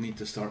that people need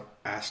to start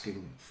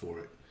asking for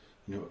it.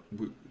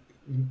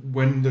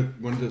 When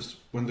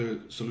the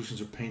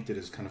solutions are painted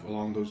as kind of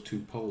along those two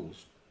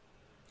poles,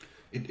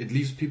 it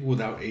leaves people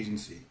without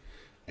agency.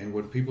 And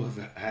when people have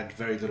had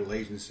very little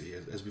agency,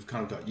 as we've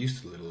kind of got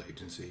used to little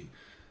agency,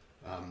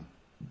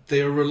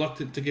 they are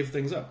reluctant to give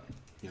things up.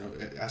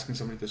 Asking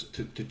somebody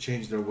to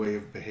change their way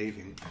of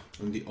behaving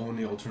when the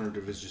only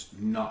alternative is just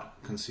not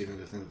conceiving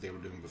the thing that they were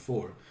doing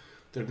before,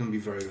 they're going to be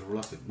very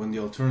reluctant. When the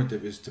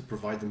alternative is to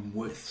provide them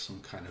with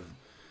some kind of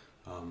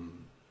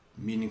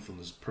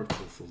meaningfulness,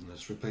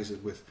 purposefulness, replace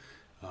it with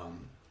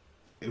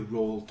a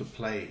role to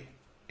play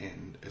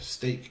and a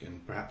stake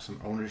and perhaps some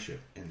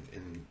ownership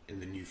in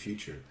the new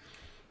future.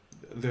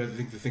 I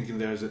think the thinking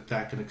there is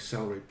that can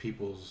accelerate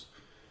people's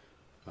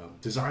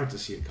desire to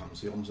see it come.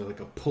 So almost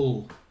like a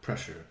pull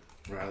pressure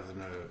rather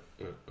than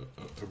a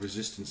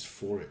resistance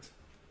for it.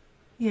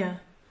 Yeah,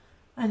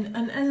 and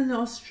Ellen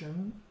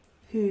Ostrom,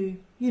 who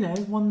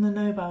won the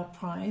Nobel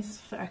Prize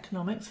for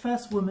economics,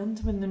 first woman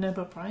to win the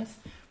Nobel Prize,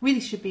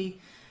 really should be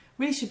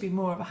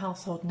more of a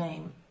household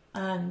name.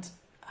 And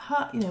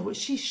her, what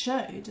she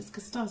showed, as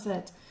Gustav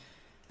said,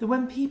 that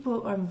when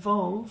people are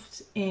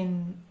involved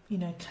in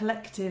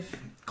collective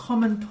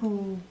common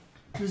pool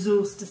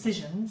resource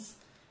decisions,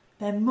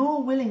 they're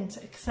more willing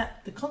to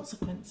accept the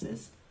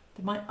consequences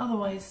that might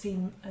otherwise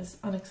seem as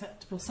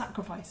unacceptable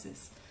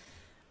sacrifices.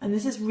 And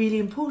this is really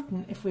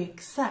important if we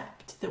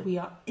accept that we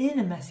are in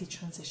a messy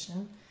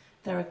transition.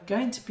 There are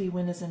going to be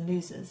winners and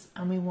losers,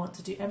 and we want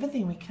to do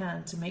everything we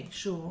can to make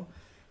sure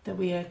that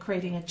we are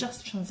creating a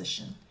just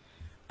transition.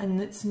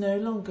 And it's no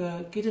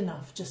longer good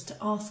enough just to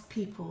ask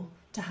people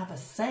to have a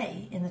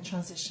say in the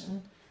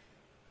transition.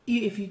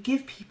 If you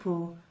give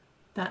people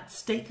that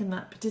stake and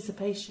that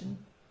participation,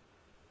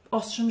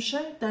 Ostrom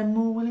showed they're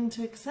more willing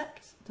to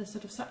accept the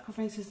sort of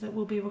sacrifices that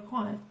will be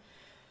required.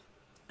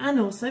 And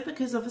also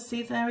because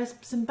obviously there is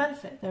some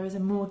benefit. There is a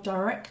more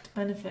direct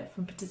benefit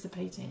from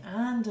participating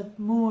and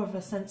more of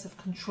a sense of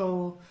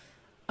control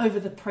over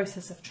the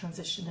process of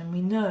transition. And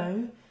we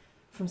know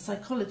from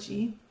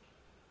psychology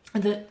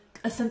that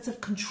a sense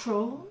of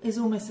control is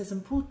almost as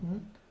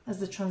important as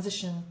the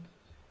transition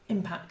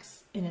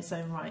impacts in its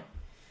own right.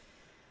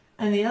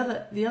 And the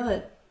other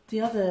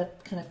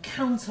kind of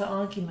counter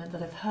argument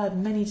that I've heard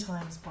many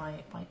times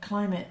by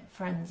climate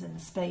friends in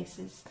the space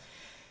is,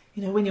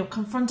 when you're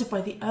confronted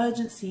by the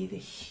urgency,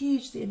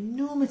 the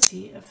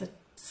enormity of the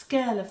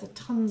scale of the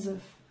tons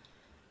of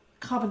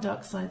carbon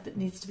dioxide that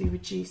needs to be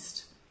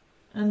reduced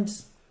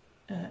and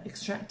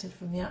extracted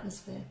from the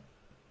atmosphere,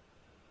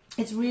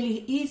 it's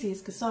really easy,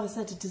 as Gustavo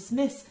said, to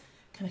dismiss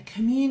kind of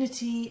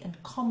community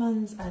and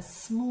commons as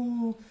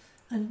small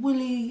and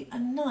woolly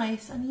and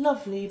nice and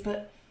lovely,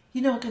 but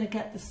you're not going to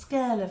get the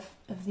scale of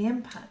the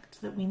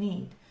impact that we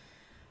need.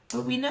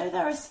 But we know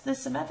there's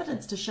some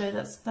evidence to show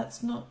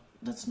that's not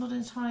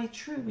entirely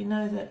true. We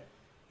know that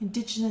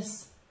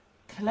indigenous,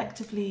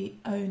 collectively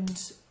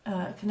owned,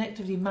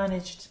 collectively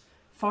managed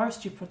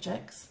forestry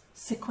projects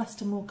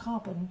sequester more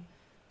carbon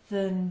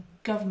than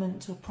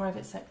government or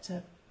private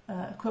sector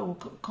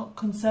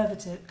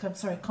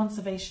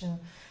conservation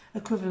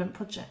equivalent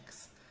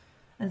projects.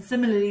 And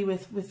similarly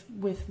with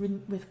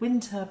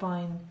wind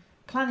turbine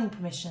planning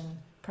permission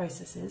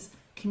processes,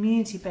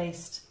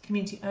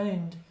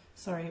 community-owned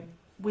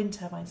wind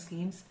turbine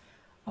schemes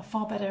are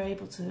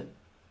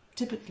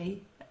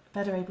typically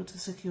better able to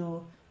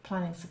secure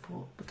planning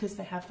support because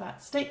they have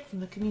that stake from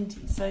the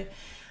community. So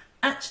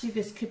actually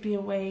this could be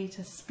a way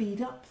to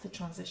speed up the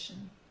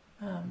transition,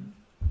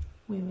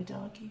 we would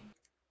argue.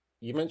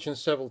 You mentioned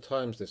several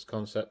times this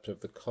concept of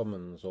the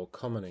commons or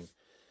commoning,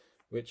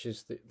 which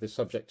is the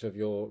subject of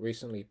your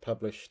recently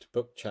published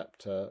book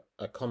chapter,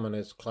 A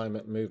Commoner's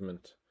Climate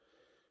Movement.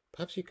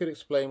 Perhaps you could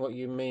explain what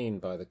you mean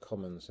by the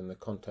commons in the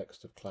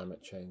context of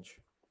climate change.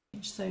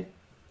 So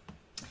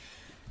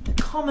the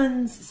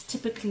commons is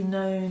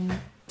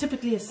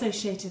typically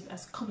associated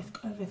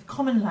with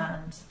common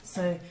land.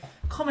 So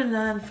common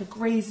land for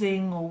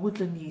grazing or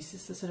woodland use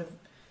is the sort of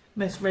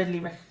most readily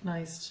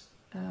recognised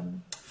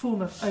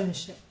form of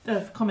ownership,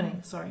 of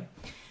commoning,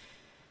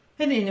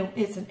 And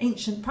it's an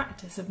ancient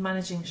practice of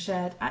managing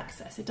shared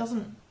access. It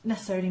doesn't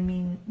necessarily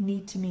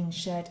need to mean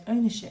shared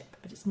ownership,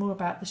 but it's more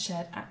about the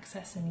shared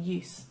access and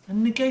use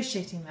and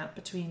negotiating that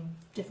between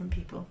different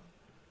people.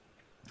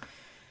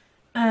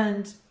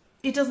 And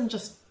it doesn't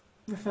just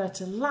refer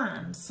to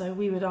land. So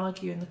we would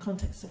argue in the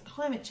context of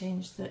climate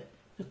change that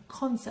the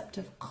concept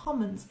of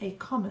commons, a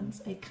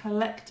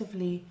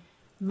collectively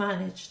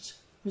managed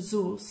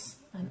resource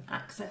and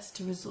access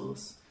to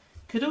resource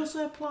Could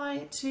also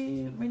apply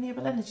to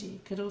renewable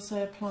energy, could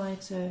also apply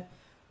to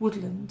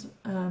woodland,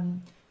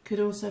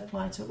 could also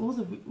apply to all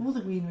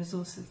the green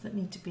resources that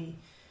need to be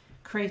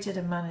created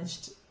and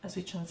managed as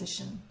we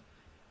transition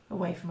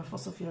away from a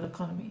fossil fuel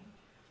economy.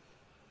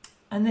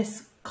 And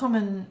this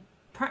common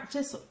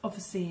practice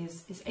obviously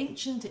is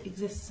ancient. It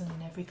exists in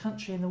every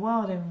country in the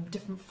world in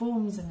different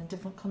forms and in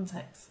different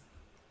contexts.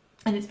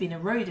 And it's been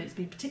eroded. It's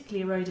been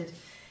particularly eroded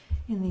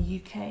in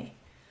the UK,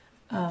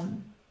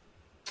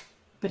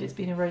 but it's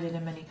been eroded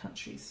in many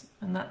countries.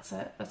 And that's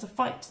a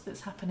fight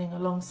that's happening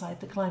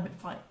alongside the climate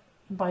fight.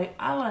 And by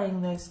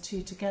allying those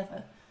two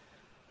together,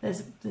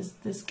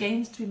 there's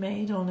gains to be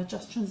made on a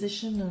just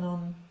transition and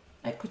on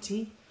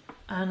equity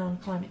and on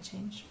climate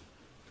change.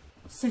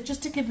 So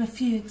just to give a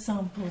few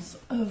examples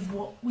of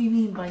what we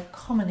mean by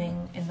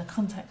commoning in the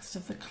context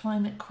of the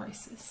climate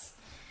crisis.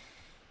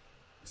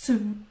 So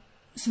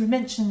we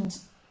mentioned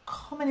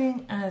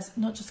commoning as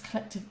not just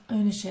collective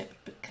ownership,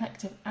 but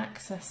collective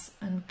access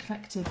and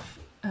collective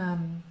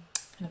kind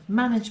of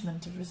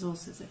management of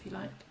resources, if you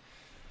like.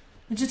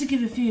 And just to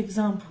give a few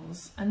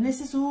examples, and this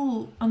is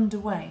all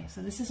underway,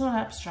 so this is not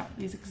abstract,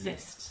 these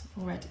exist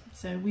already.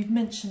 So we've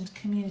mentioned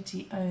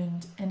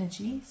community-owned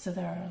energy, so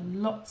there are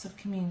lots of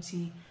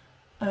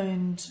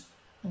community-owned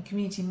and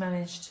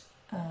community-managed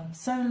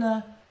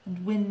solar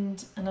and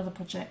wind and other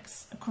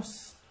projects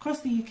across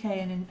the UK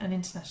and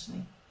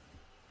internationally.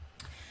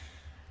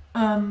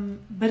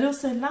 But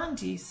also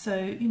land use,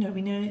 so we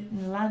know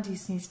land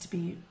use needs to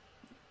be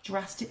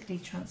drastically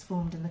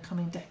transformed in the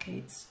coming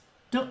decades,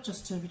 not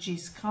just to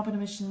reduce carbon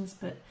emissions,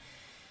 but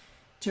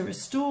to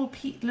restore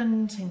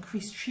peatland,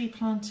 increase tree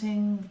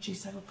planting,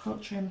 reduce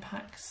agriculture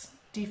impacts,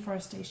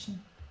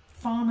 deforestation.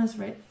 Farmers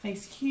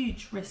face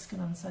huge risk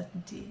and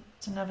uncertainty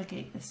to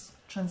navigate this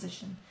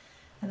transition,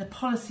 and the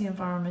policy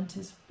environment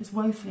is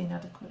woefully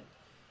inadequate.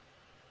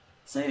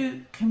 So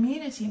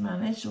community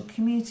managed or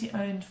community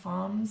owned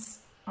farms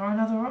are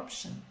another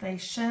option. They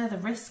share the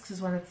risks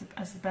as well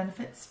as the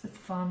benefits with the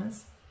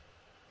farmers.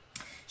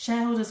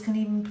 Shareholders can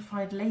even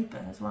provide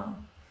labour as well.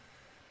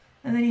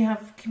 And then you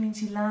have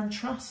community land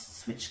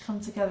trusts, which come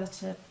together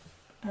to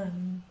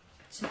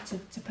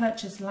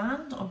purchase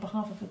land on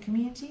behalf of the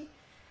community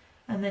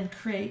and then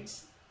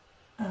create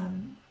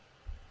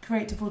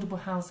affordable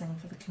housing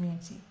for the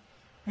community.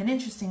 And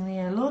interestingly,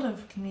 a lot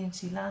of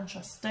community land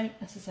trusts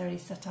don't necessarily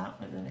set out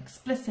with an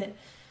explicit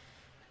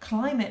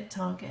climate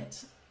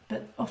target,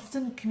 but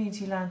often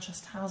community land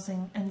trust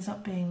housing ends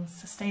up being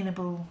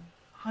sustainable,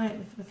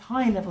 with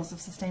high levels of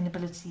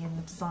sustainability in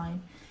the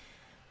design,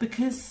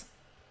 because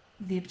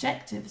the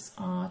objectives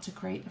are to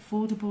create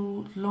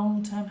affordable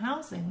long-term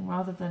housing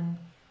rather than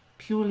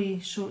purely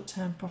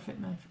short-term profit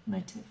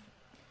motive.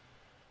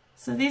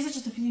 So these are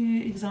just a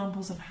few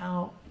examples of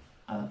how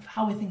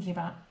we're thinking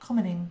about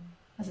commoning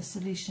as a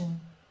solution,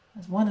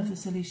 as one of the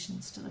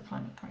solutions to the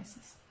climate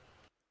crisis.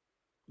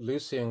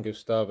 Lucy and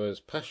Gustavo's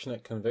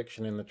passionate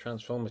conviction in the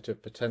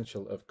transformative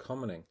potential of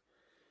commoning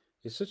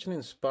is such an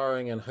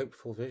inspiring and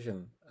hopeful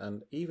vision,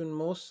 and even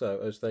more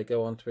so as they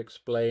go on to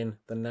explain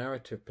the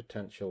narrative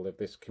potential of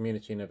this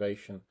community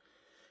innovation,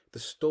 the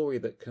story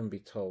that can be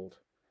told,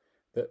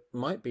 that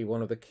might be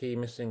one of the key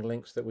missing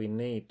links that we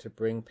need to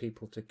bring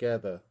people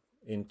together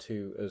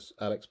into, as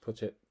Alex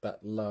put it,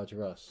 that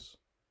larger us.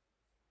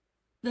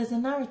 There's a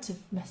narrative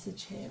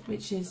message here,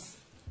 which is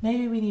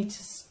maybe we need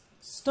to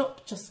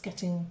stop just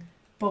getting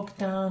bogged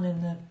down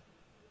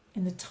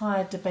in the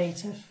tired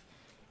debate of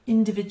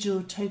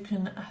individual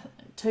token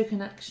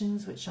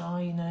actions, which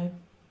are,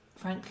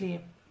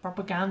 frankly,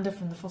 propaganda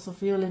from the fossil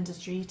fuel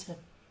industry to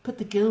put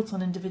the guilt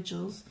on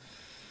individuals,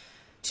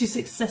 to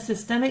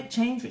systemic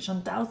change, which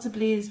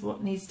undoubtedly is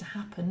what needs to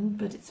happen,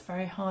 but it's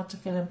very hard to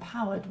feel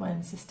empowered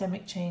when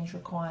systemic change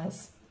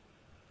requires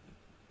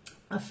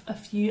a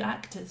few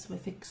actors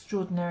with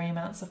extraordinary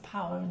amounts of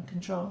power and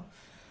control.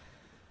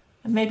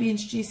 And maybe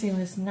introducing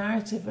this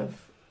narrative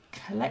of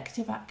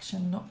collective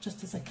action, not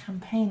just as a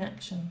campaign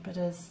action, but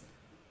as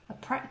a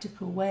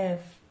practical way of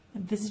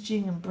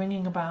envisaging and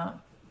bringing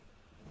about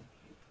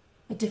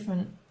a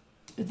different,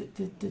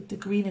 the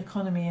green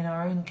economy in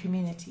our own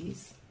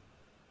communities.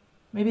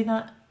 Maybe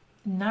that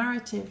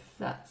narrative,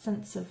 that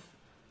sense of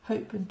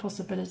hope and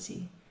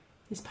possibility,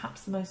 is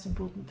perhaps the most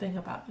important thing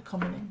about the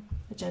commoning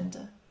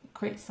agenda. It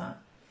creates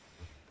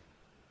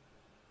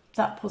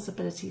that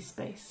possibility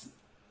space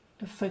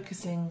of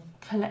focusing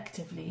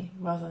collectively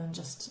rather than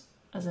just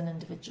as an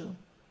individual.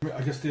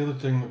 I guess the other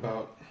thing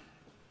about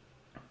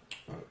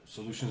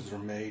solutions that are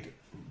made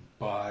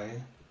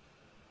by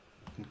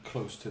and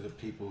close to the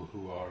people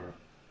who are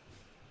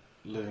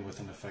living with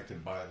and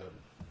affected by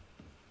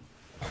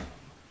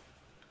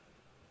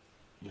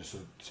the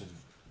sort of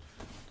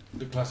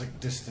the classic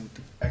distant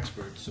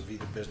experts of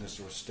either business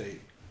or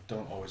state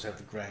don't always have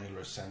the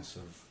granular sense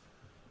of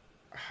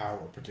how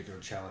a particular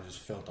challenge is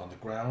felt on the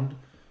ground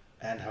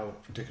and how a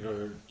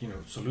particular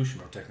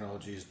solution or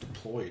technology is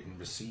deployed and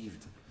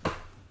received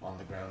on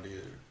the ground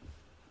either.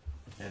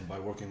 And by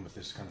working with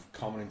this kind of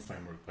commoning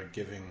framework, by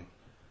giving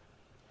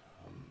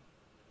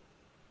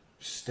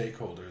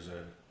stakeholders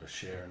a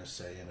share and a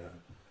say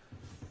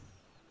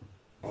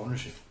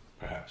ownership,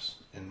 perhaps,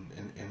 in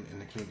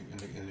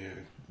the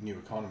new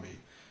economy.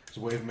 It's a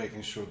way of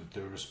making sure that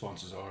the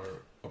responses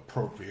are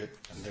appropriate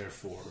and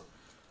therefore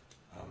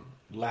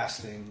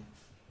lasting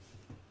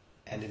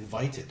and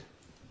invited,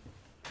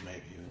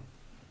 maybe.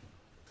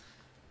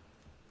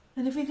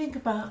 And if we think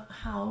about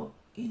how,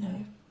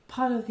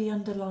 part of the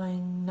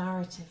underlying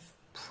narrative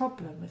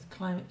problem with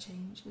climate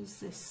change is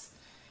this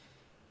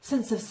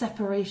sense of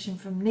separation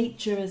from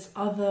nature as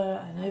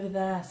other and over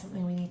there,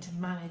 something we need to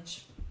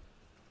manage,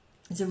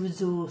 as a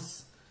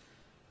resource.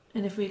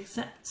 And if we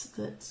accept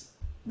that,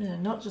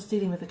 not just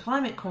dealing with the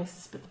climate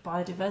crisis, but the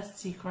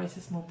biodiversity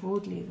crisis more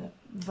broadly, the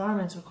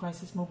environmental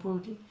crisis more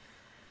broadly,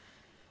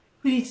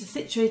 we need to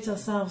situate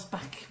ourselves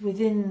back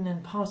within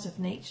and part of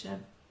nature.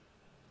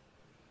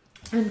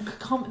 And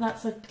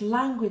that's a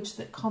language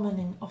that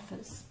commoning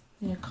offers.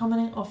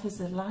 Commoning offers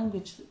a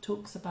language that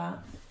talks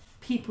about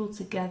people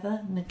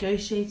together,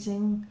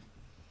 negotiating,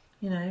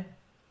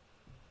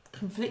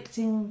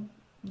 conflicting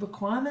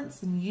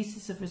requirements and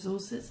uses of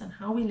resources and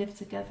how we live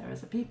together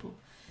as a people.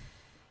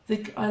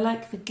 I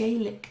like the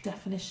Gaelic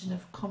definition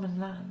of common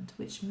land,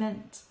 which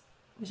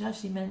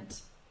actually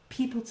meant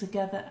people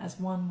together as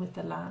one with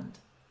the land.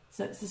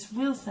 So it's this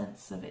real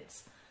sense of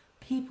it's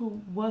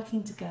people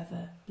working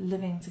together,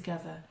 living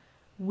together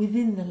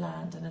within the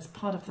land and as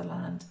part of the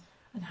land,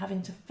 and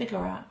having to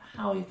figure out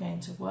how you're going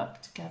to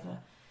work together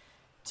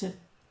to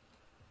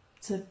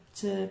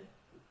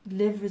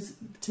live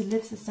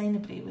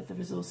sustainably with the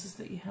resources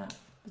that you have,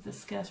 with the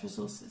scarce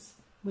resources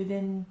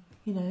within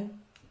the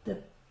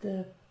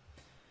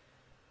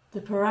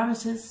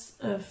parameters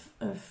of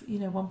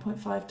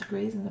 1.5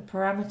 degrees and the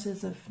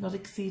parameters of not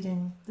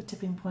exceeding the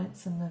tipping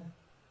points and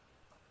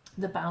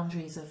the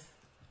boundaries of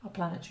our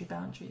planetary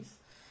boundaries.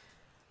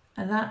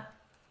 And that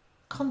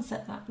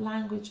concept, that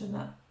language and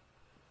that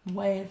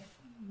way of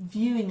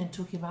viewing and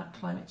talking about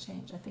climate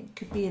change, I think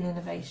could be an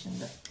innovation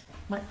that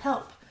might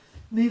help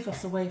move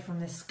us away from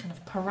this kind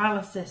of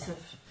paralysis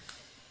of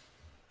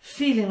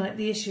feeling like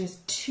the issue is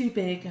too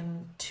big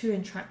and too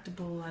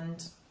intractable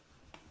and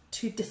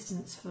too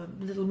distant for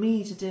little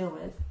me to deal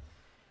with,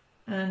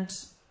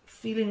 and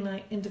feeling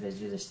like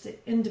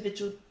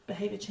individual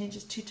behaviour change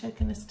is too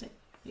tokenistic.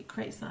 It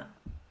creates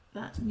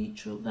that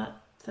neutral,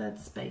 that third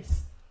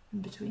space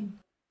in between.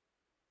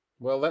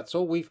 Well, that's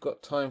all we've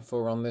got time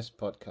for on this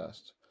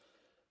podcast.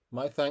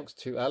 My thanks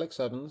to Alex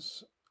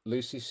Evans,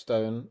 Lucy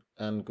Stone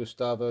and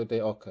Gustavo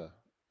de Oca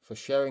for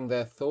sharing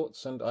their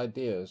thoughts and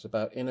ideas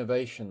about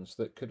innovations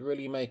that could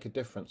really make a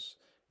difference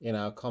in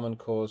our common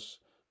cause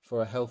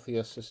for a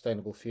healthier,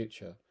 sustainable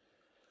future,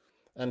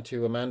 and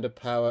to Amanda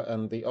Power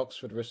and the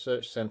Oxford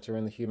Research Centre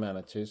in the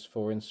Humanities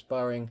for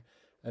inspiring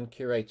and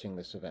curating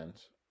this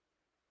event.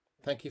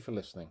 Thank you for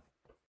listening.